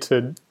they need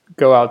to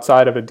go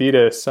outside of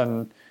Adidas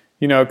and,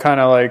 kind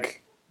of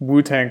like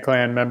Wu-Tang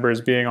Clan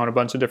members being on a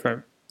bunch of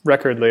different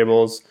record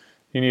labels.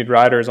 You need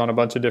riders on a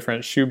bunch of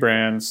different shoe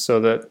brands so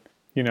that,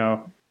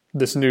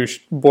 this new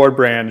board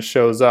brand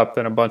shows up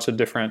in a bunch of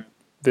different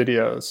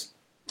videos.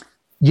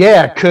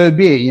 Yeah, could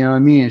be. You know what I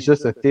mean? It's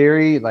just a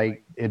theory.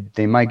 Like,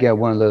 they might get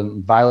one of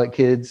the Violet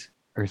kids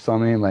or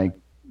something. Like,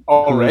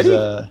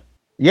 already?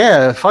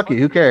 Yeah, fuck it.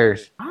 Who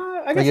cares?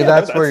 I guess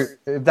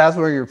if that's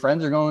where your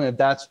friends are going,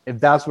 if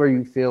that's where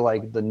you feel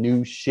like the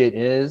new shit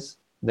is,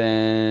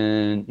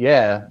 then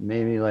yeah,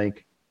 maybe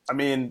like. I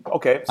mean,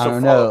 okay. So I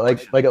don't know,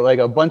 like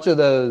a bunch of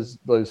those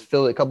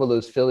Philly, a couple of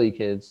those Philly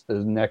kids,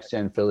 those next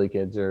gen Philly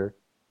kids are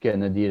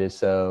getting Adidas.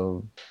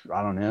 So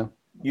I don't know.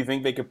 You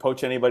think they could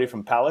poach anybody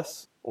from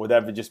Palace, or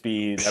that'd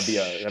be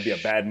a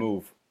bad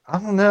move? I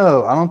don't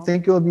know. I don't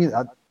think it would be.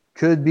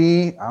 Could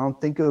be. I don't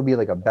think it would be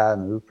like a bad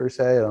move per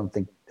se. I don't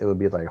think it would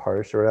be like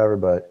harsh or whatever.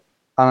 But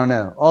I don't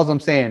know. All I'm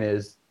saying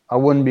is I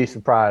wouldn't be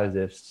surprised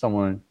if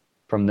someone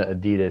from the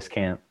Adidas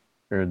camp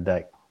or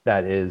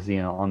that is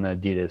on the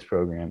Adidas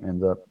program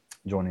ends up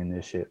joining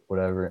this shit,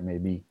 whatever it may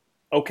be.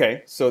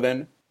 Okay, so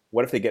then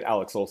what if they get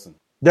Alex Olson?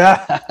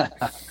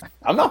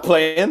 I'm not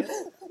playing.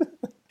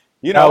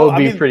 That would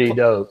be pretty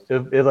dope.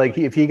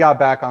 If he got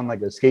back on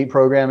like a skate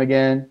program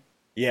again.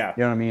 Yeah.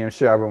 You know what I mean? I'm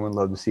sure everyone would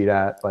love to see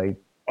that. Like,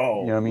 you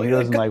know what I mean? He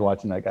doesn't like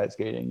watching that guy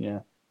skating. Yeah.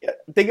 Yeah.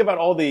 Think about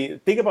all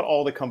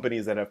the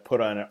companies that have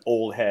put on an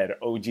old head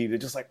OG. They're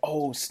just like,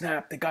 oh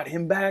snap, they got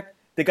him back.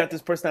 They got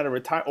this person out of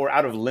retire or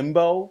out of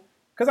limbo.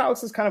 Because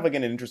Alex is kind of like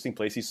in an interesting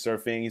place. He's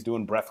surfing, he's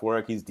doing breath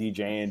work, he's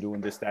DJing,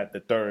 doing this, that, the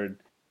third.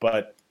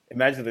 But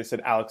imagine if they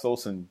said, Alex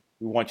Olson,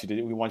 we want you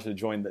to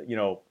join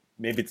the,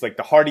 maybe it's like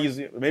the Hardy's,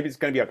 maybe it's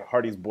going to be like a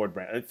Hardy's board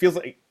brand.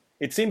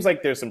 It seems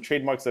like there's some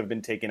trademarks that have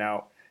been taken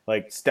out.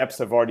 Like steps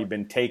have already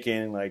been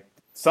taken. Like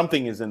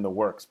something is in the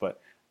works, but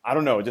I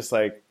don't know. Just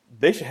like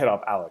they should head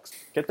off Alex.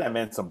 Get that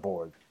man some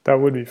board. That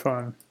would be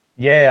fun.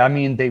 Yeah,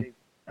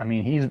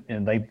 he's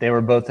like they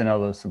were both in all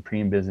those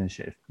Supreme business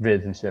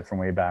shit from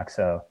way back.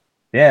 So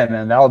yeah,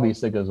 man, that would be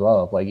sick as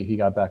well. If he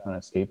got back on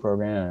a skate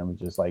program and it was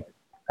just like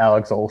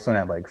Alex Olson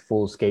at like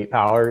full skate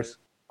powers.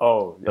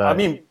 Oh, but,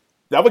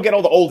 that would get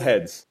all the old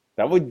heads.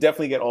 That would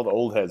definitely get all the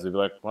old heads. They'd be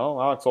like, well,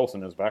 Alex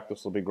Olson is back.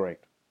 This will be great.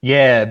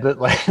 Yeah, but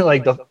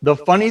like the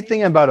funny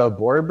thing about a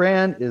board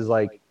brand is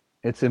like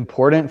it's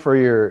important for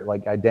your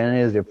like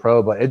identity as a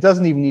pro, but it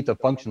doesn't even need to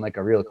function like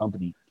a real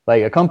company.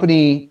 Like a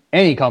company,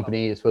 any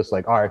company is supposed to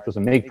like, all right, supposed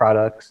to make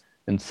products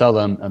and sell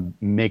them and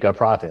make a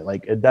profit.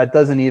 Like that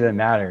doesn't even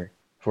matter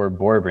for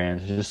board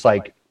brands.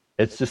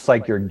 It's just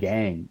like your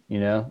gang,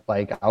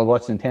 Like I was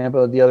watching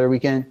Tampa the other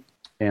weekend,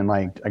 and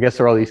like I guess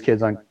there were all these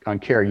kids on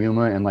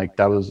Karayuma, and like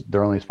that was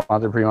their only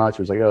sponsor pretty much. It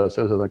was like, oh,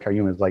 so like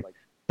Karayuma is like.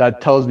 That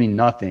tells me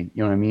nothing.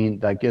 You know what I mean?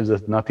 That gives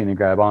us nothing to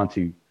grab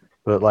onto.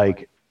 But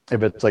like,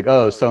 if it's like,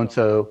 oh,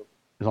 so-and-so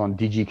is on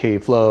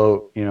DGK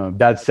Flow,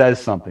 that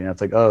says something.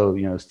 That's like,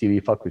 oh, Stevie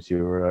fuck with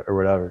you or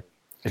whatever.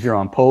 If you're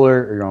on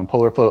Polar or you're on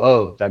Polar Flow,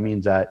 oh, that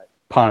means that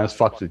Panas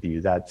fucks with you.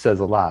 That says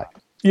a lot.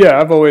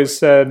 Yeah, I've always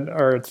said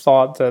or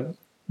thought that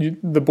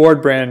the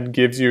board brand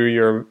gives you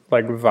your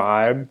like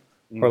vibe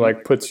or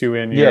like puts you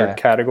in your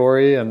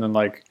category, and then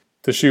like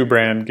the shoe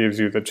brand gives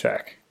you the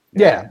check.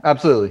 Yeah,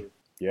 absolutely.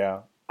 Yeah.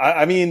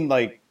 I mean,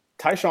 like,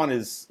 Tyshawn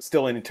is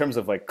still in terms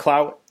of, like,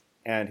 clout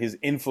and his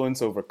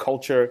influence over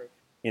culture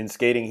in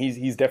skating.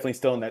 He's definitely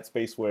still in that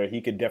space where he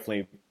could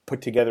definitely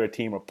put together a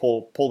team or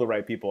pull the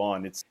right people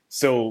on. It's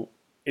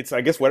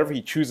I guess, whatever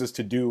he chooses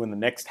to do in the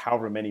next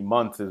however many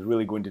months is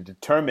really going to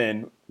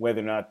determine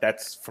whether or not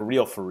that's for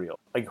real.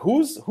 Like,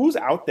 who's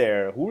out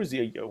there? Who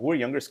are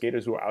younger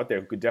skaters who are out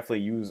there who could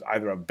definitely use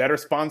either a better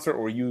sponsor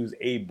or use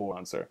a board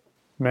sponsor?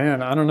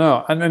 Man, I don't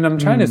know. And I'm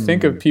trying to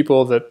think of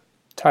people that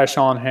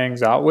Tyshawn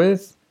hangs out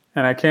with,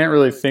 and I can't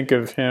really think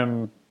of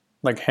him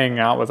like hanging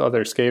out with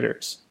other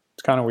skaters.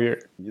 It's kind of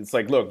weird. It's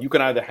like, look, you can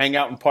either hang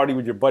out and party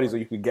with your buddies or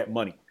you can get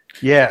money.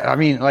 Yeah, I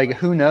mean, like,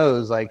 who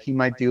knows? Like, he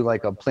might do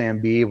like a plan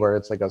B where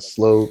it's like a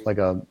slow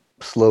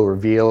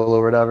reveal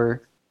or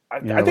whatever. I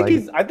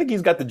think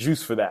he's got the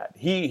juice for that.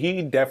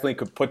 He definitely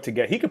could put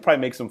together. He could probably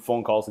make some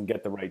phone calls and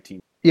get the right team.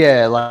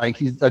 Yeah, like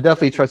I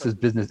definitely trust his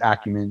business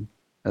acumen.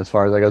 As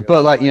far as that goes.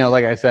 But like,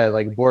 like I said,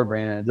 like board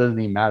brand, it doesn't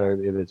even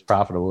matter if it's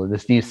profitable. It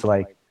just needs to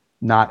like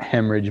not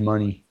hemorrhage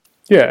money.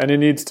 Yeah, and it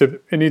needs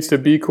to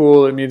be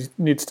cool. It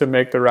needs to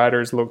make the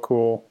riders look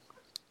cool.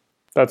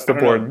 That's the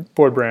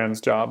board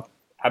brand's job.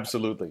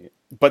 Absolutely.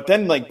 But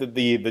then like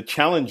the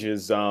challenge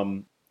is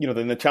then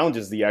the challenge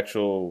is the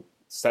actual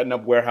setting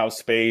up warehouse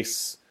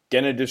space,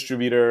 getting a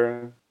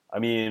distributor. I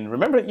mean,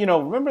 remember in the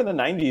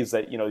 90s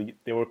that,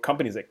 there were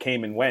companies that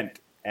came and went,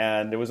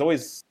 and there was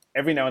always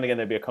every now and again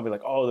there'd be a company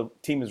like, "Oh, the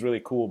team is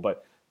really cool,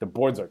 but the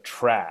boards are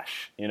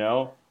trash,"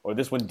 or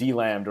this one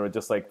delammed, or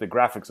just like the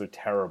graphics are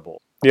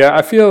terrible. Yeah,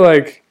 I feel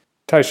like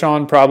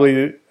Tyshawn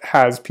probably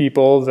has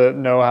people that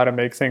know how to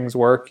make things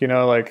work,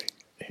 like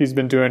he's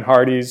been doing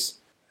Hardee's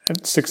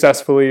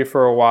successfully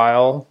for a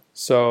while.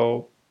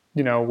 So,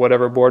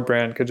 whatever board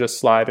brand could just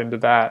slide into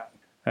that,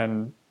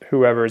 and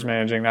whoever's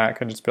managing that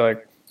can just be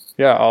like,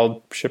 yeah,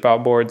 I'll ship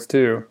out boards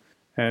too.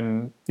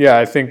 And yeah,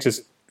 I think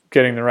just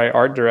getting the right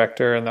art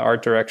director and the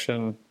art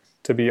direction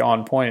to be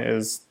on point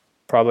is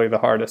probably the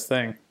hardest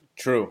thing.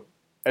 True.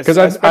 Because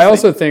I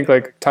also think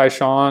like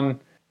Tyshawn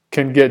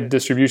can get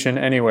distribution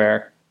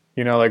anywhere.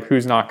 Like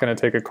who's not going to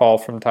take a call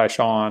from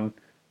Tyshawn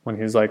when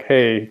he's like,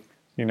 hey,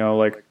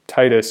 like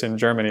Titus in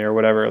Germany or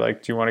whatever,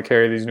 like, do you want to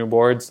carry these new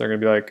boards? They're going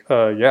to be like,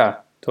 yeah,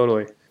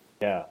 totally.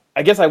 Yeah.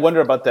 I guess I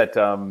wonder about that.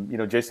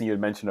 Jason, you had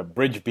mentioned a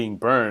bridge being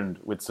burned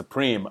with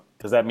Supreme.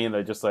 Does that mean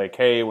they're just like,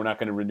 hey, we're not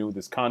going to renew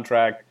this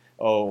contract?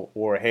 Oh,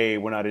 or hey,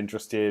 we're not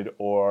interested?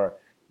 Or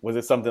was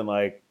it something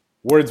like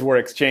words were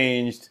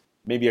exchanged?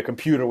 Maybe a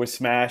computer was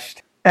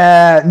smashed?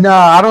 No,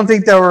 I don't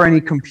think there were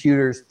any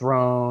computers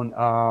thrown.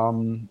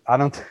 I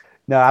don't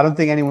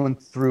think anyone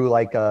threw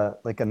like a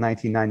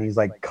 1990s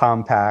like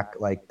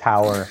compact like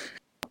tower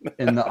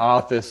in the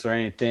office or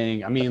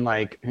anything. I mean,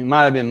 like it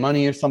might have been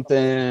money or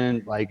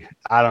something. Like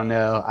I don't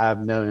know. I have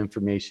no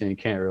information.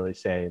 Can't really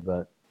say.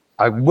 But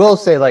I will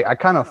say like I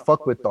kind of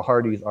fuck with the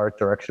Hardee's art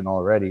direction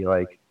already.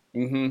 Like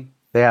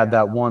they had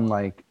that one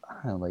like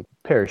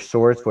pair of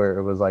shorts where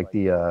it was like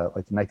the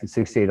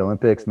 1968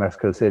 Olympics,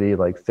 Mexico City,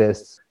 like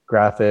fists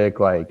graphic,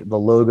 like the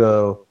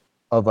logo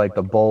of like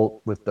the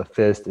bolt with the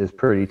fist is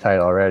pretty tight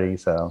already.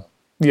 So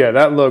yeah,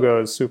 that logo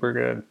is super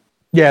good.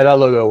 Yeah, that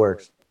logo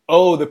works.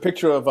 Oh, the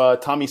picture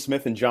of Tommy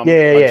Smith and John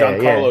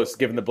Carlos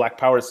giving the Black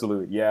Power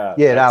salute. Yeah,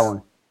 that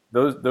one.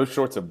 Those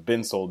shorts have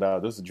been sold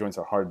out. Those joints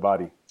are hard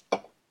body.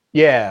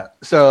 Yeah,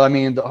 so I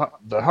mean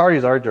the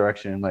Hardee's art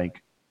direction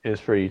like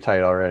is pretty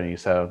tight already.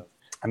 So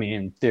I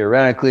mean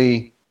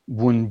theoretically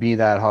wouldn't be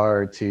that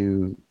hard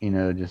to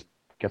just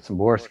get some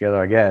boards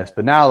together, I guess.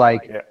 But now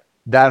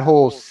that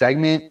whole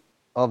segment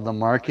of the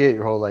market,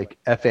 your whole like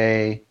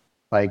FA,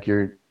 like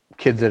your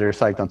kids that are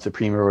psyched on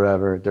Supreme or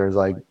whatever, there's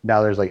like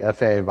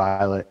FA,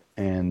 Violet,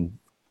 and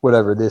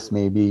whatever this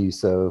may be.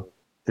 So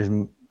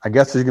I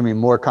guess there's gonna be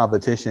more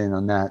competition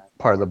on that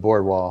part of the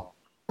board wall.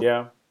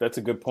 Yeah, that's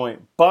a good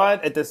point.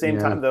 But at the same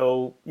time,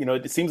 though,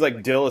 it seems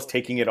like Dill is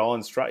taking it all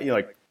in stride.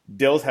 Like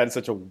Dill's had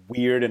such a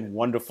weird and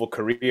wonderful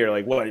career.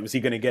 Like, what was he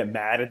gonna get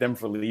mad at them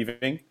for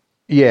leaving?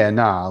 Yeah,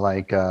 nah,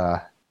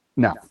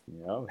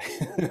 no.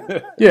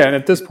 Yeah, and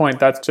at this point,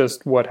 that's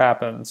just what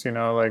happens.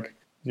 Like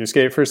you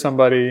skate for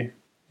somebody,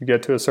 you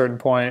get to a certain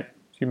point,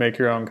 you make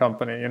your own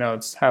company.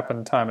 It's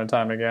happened time and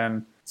time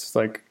again. It's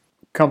like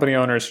company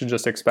owners should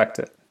just expect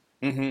it.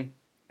 Mm-hmm.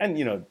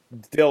 And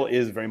Dill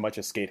is very much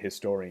a skate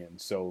historian,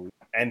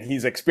 and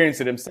he's experienced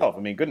it himself.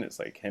 I mean, goodness,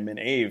 like him and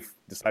Ave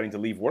deciding to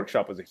leave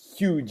Workshop was a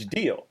huge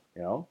deal.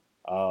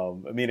 I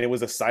mean, it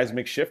was a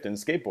seismic shift in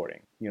skateboarding.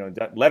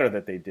 That letter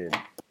that they did.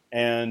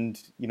 And,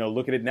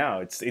 look at it now.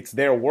 It's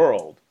their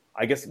world.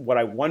 I guess what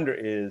I wonder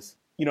is,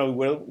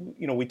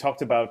 we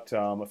talked about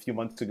a few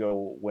months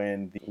ago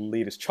when the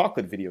latest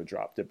chocolate video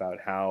dropped about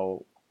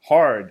how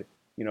hard,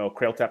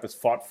 Crailtap has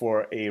fought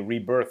for a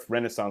rebirth,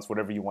 renaissance,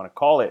 whatever you want to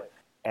call it.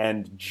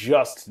 And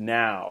just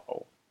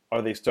now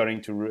are they starting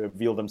to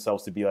reveal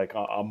themselves to be like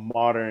a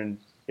modern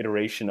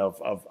iteration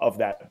of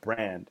that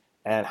brand,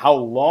 and how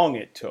long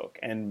it took.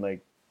 And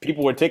like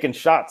people were taking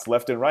shots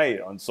left and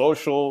right on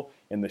social,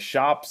 in the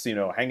shops,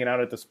 hanging out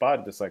at the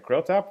spot, just like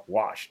Crailtap,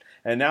 washed.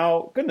 And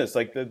now, goodness,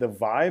 like the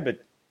vibe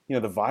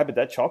at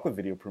that chocolate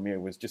video premiere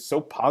was just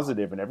so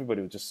positive, and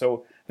everybody was just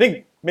so. I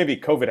think maybe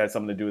COVID had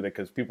something to do with it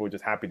because people were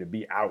just happy to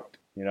be out,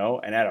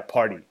 and at a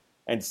party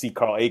and see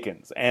Carl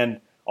Aikens.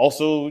 And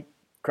also,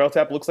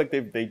 Crailtap looks like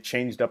they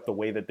changed up the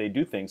way that they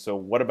do things. So,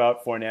 what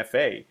about for an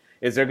FA?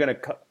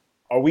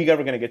 Are we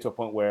ever going to get to a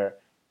point where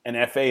an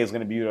FA is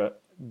going to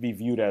be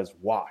viewed as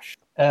washed?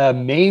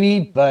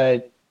 Maybe,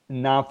 but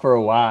not for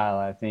a while,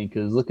 I think,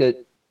 because look at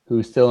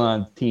who's still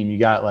on the team. You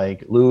got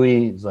like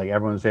Louis, is like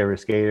everyone's favorite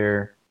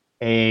skater.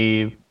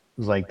 Abe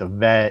is like the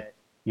vet.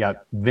 You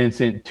got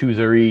Vincent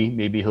Tuzari.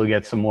 Maybe he'll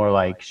get some more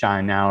like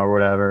shine now or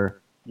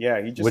whatever.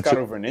 Yeah, he just got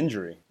over an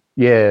injury.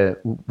 Yeah,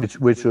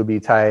 which will be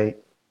tight.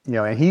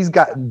 And he's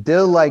got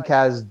Dill like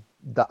has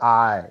the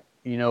eye.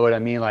 You know what I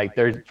mean? Like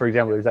for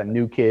example, there's that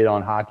new kid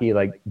on hockey,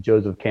 like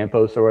Joseph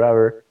Campos or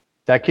whatever.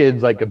 That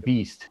kid's like a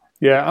beast.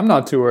 Yeah, I'm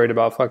not too worried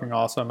about fucking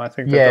awesome. I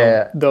think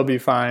that they'll be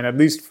fine, at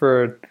least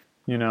for,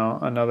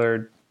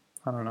 another,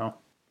 I don't know,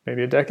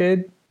 maybe a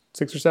decade,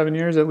 6 or 7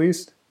 years at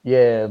least.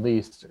 Yeah, at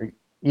least.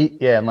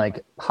 Yeah, and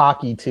like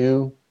hockey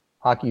too.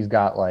 hockey's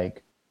got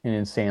like an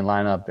insane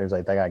lineup. There's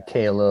like they got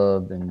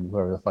Caleb and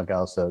whoever the fuck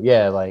else. So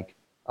yeah, like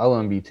I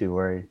wouldn't be too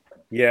worried.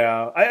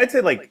 Yeah, I'd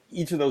say like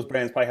each of those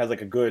brands probably has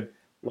like a good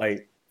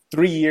like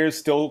 3 years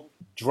still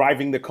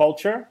driving the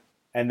culture,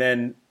 and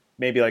then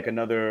maybe like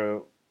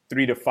another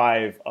 3 to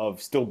 5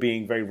 of still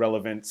being very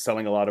relevant,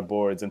 selling a lot of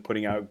boards and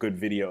putting out good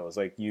videos.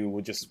 Like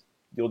you'll just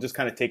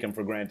kind of take them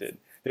for granted.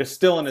 They're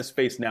still in a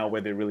space now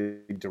where they're really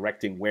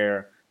directing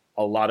where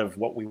a lot of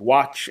what we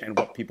watch and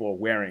what people are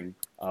wearing,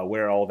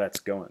 where all that's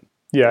going.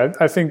 Yeah,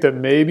 I think that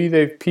maybe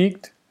they've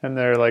peaked and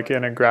they're like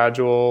in a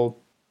gradual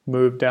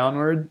move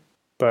downward.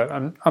 But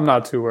I'm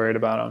not too worried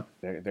about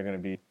them.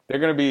 They're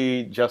gonna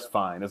be just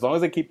fine as long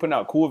as they keep putting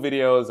out cool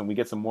videos and we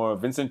get some more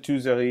Vincent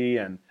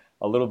Tuzery and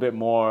a little bit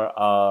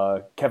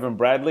more Kevin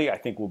Bradley. I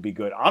think we'll be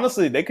good.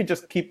 Honestly, they could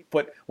just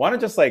why not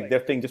just like their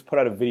thing, just put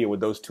out a video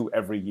with those two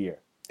every year.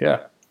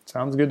 Yeah,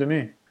 sounds good to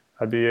me.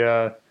 I'd be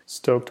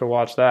stoked to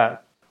watch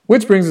that.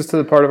 Which brings us to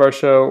the part of our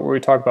show where we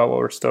talk about what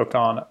we're stoked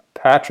on.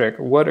 Patrick,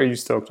 what are you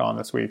stoked on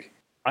this week?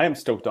 I am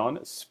stoked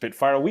on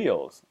Spitfire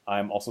wheels.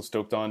 I'm also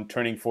stoked on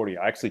turning 40.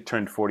 I actually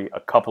turned 40 a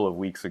couple of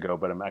weeks ago,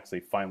 but I'm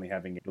actually finally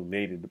having it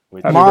related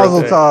with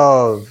Mazel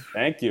tov.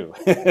 Thank you.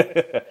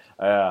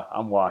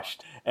 I'm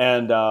washed.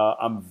 And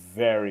I'm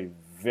very,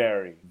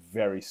 very,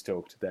 very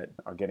stoked that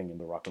are getting in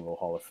the Rock and Roll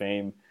Hall of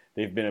Fame.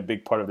 They've been a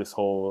big part of this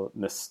whole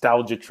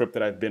nostalgia trip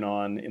that I've been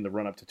on in the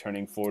run-up to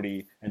turning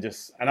 40. And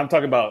I'm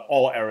talking about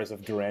all eras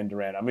of Duran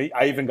Duran. I mean,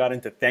 I even got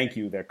into Thank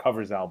You, their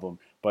covers album.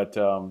 But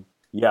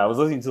yeah, I was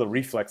listening to the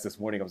Reflex this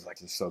morning. I was like,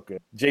 this is so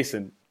good.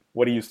 Jason,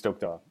 what are you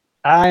stoked on?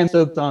 I am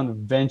stoked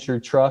on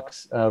Venture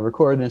Trucks.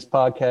 Recording this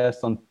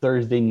podcast on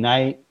Thursday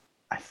night.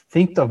 I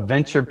think the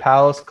Venture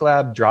Palace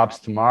collab drops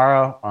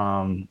tomorrow.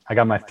 I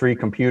got my 3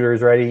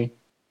 computers ready,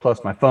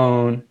 plus my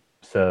phone.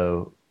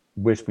 So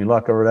wish me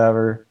luck or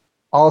whatever.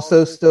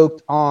 Also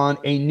stoked on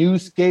a new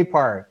skate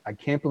park. I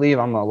can't believe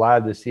I'm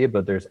allowed to see it,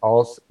 but there's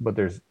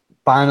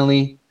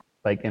finally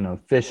like an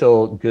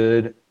official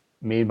good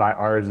made by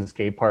Artisan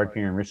skate park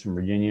here in Richmond,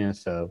 Virginia.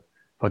 So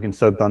fucking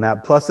stoked on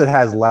that. Plus it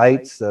has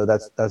lights, so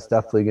that's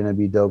definitely going to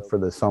be dope for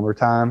the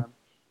summertime.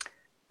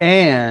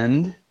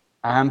 And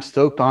I'm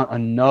stoked on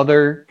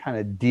another kind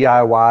of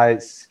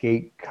DIY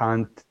skate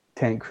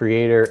content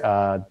creator,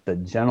 the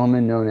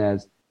gentleman known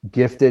as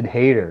Gifted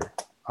Hater.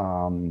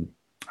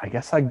 I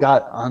guess I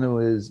got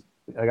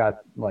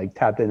like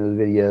tapped into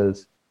the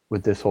videos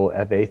with this whole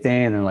FA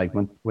thing and then like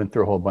went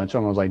through a whole bunch of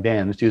them. I was like,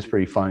 damn, this dude's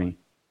pretty funny.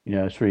 You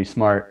know, it's pretty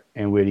smart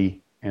and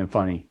witty and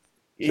funny.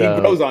 He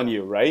grows on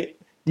you, right?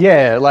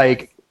 Yeah,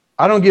 like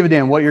I don't give a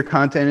damn what your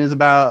content is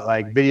about,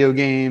 like video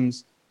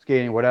games,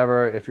 skating,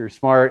 whatever. If you're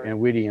smart and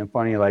witty and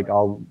funny, like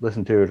I'll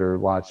listen to it or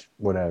watch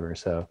whatever.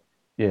 So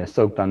yeah,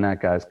 stoked on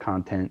that guy's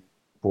content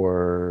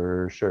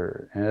for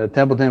sure.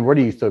 Templeton, what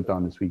are you stoked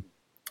on this week?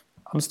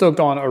 I'm stoked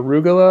on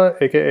arugula,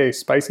 aka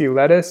spicy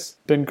lettuce.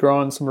 Been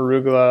growing some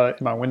arugula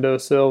in my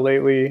windowsill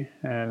lately,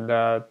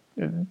 and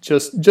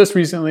just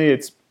recently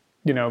it's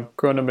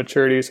grown to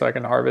maturity, so I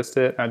can harvest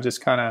it. I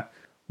just kind of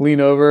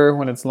lean over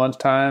when it's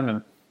lunchtime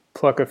and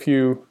pluck a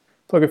few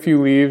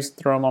leaves,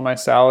 throw them on my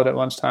salad at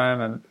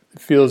lunchtime, and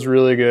it feels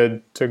really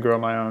good to grow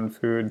my own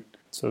food.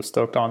 So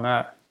stoked on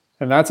that.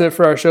 And that's it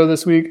for our show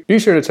this week. Be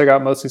sure to check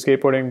out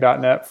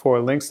mostlyskateboarding.net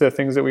for links to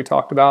things that we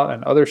talked about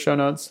and other show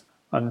notes.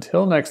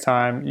 Until next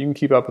time, you can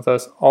keep up with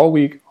us all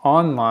week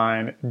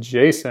online.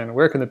 Jason,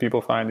 where can the people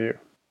find you?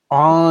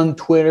 On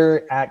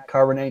Twitter at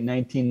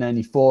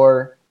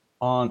Carbonite1994,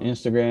 on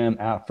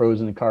Instagram at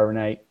Frozen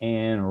Carbonite,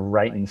 and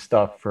writing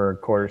stuff for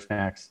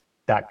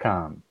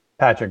quartersnacks.com.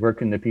 Patrick, where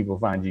can the people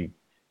find you?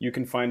 You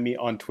can find me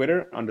on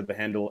Twitter under the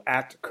handle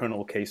at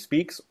Colonel K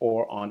Speaks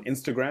or on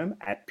Instagram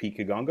at P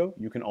Kigongo.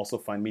 You can also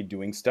find me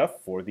doing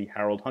stuff for the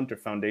Harold Hunter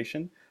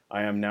Foundation.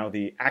 I am now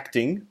the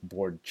acting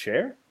board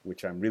chair,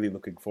 which I'm really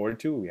looking forward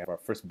to. We have our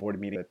first board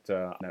meeting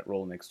on that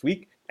role next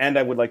week. And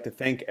I would like to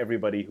thank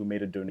everybody who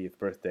made a 20th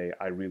birthday.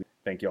 I really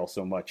thank you all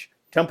so much.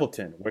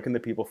 Templeton, where can the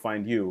people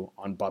find you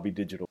on Bobby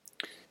Digital?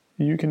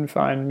 You can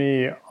find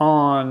me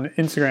on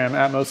Instagram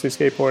at Mostly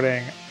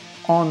Skateboarding,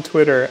 on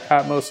Twitter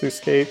at Mostly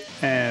Skate,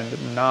 and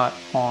not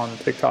on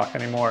TikTok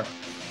anymore.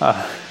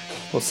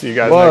 We'll see you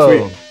guys next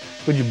week.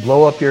 Would you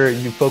blow up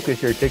you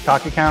focus your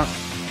TikTok account?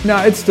 No,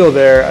 it's still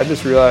there. I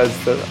just realized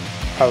that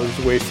I was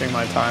wasting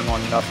my time on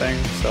nothing,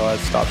 so I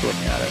stopped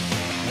looking at it.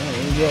 Oh,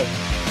 there you go.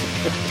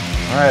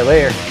 All right,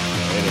 later.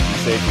 Later. Be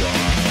safe, y'all.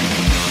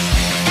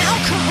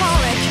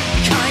 Alcoholic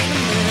kind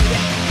of mood.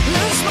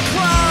 Lose my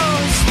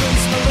clothes,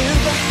 lose my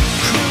lube.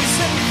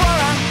 Cruising for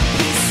a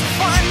piece of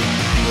fun.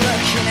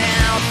 Looking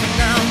out for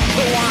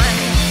number one.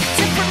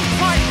 Different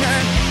partner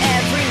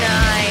every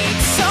night.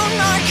 So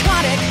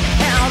narcotic,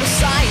 out of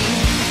sight.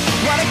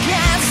 What a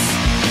guess,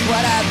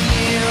 what a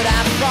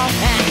beautiful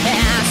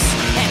ass.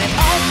 And it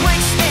all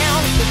breaks down,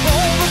 the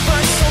role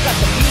reversal. Got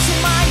the muse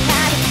in my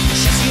head,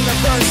 she's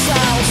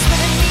universal.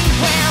 Spinning me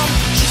round,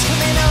 she's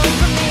coming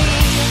over me.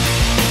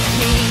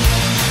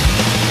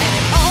 And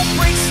it all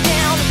breaks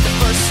down at the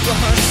first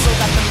rehearsal.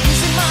 Got the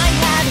muse in my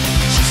head,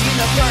 she's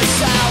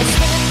universal.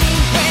 Spinning me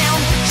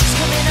round, she's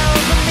coming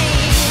over me.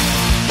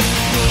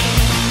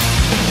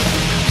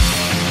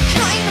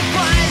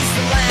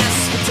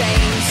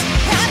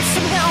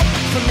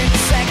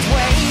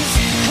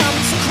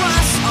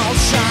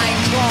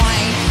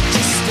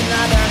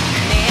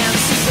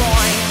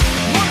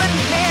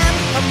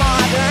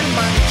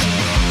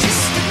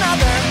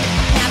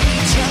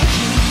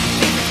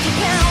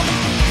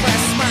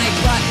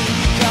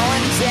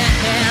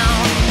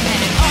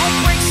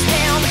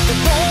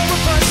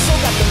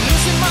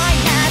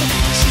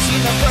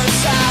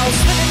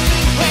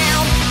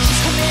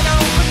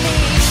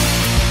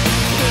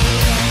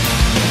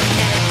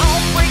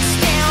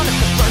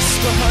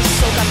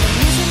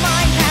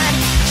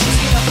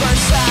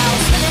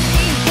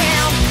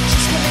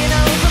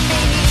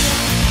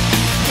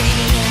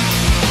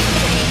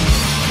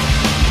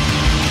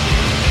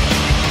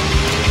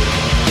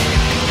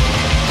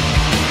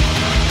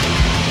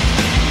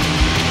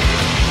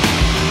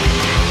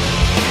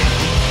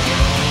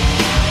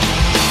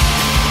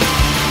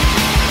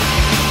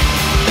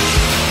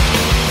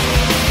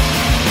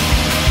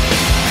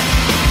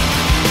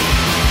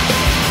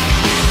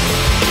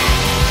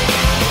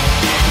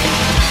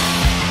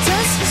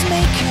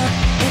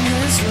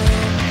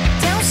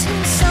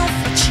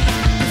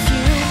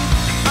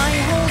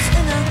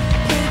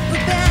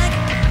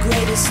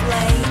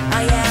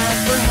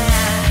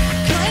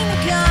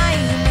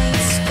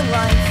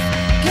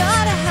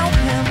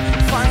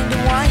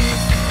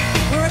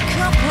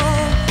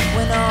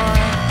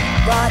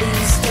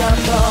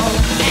 unstoppable.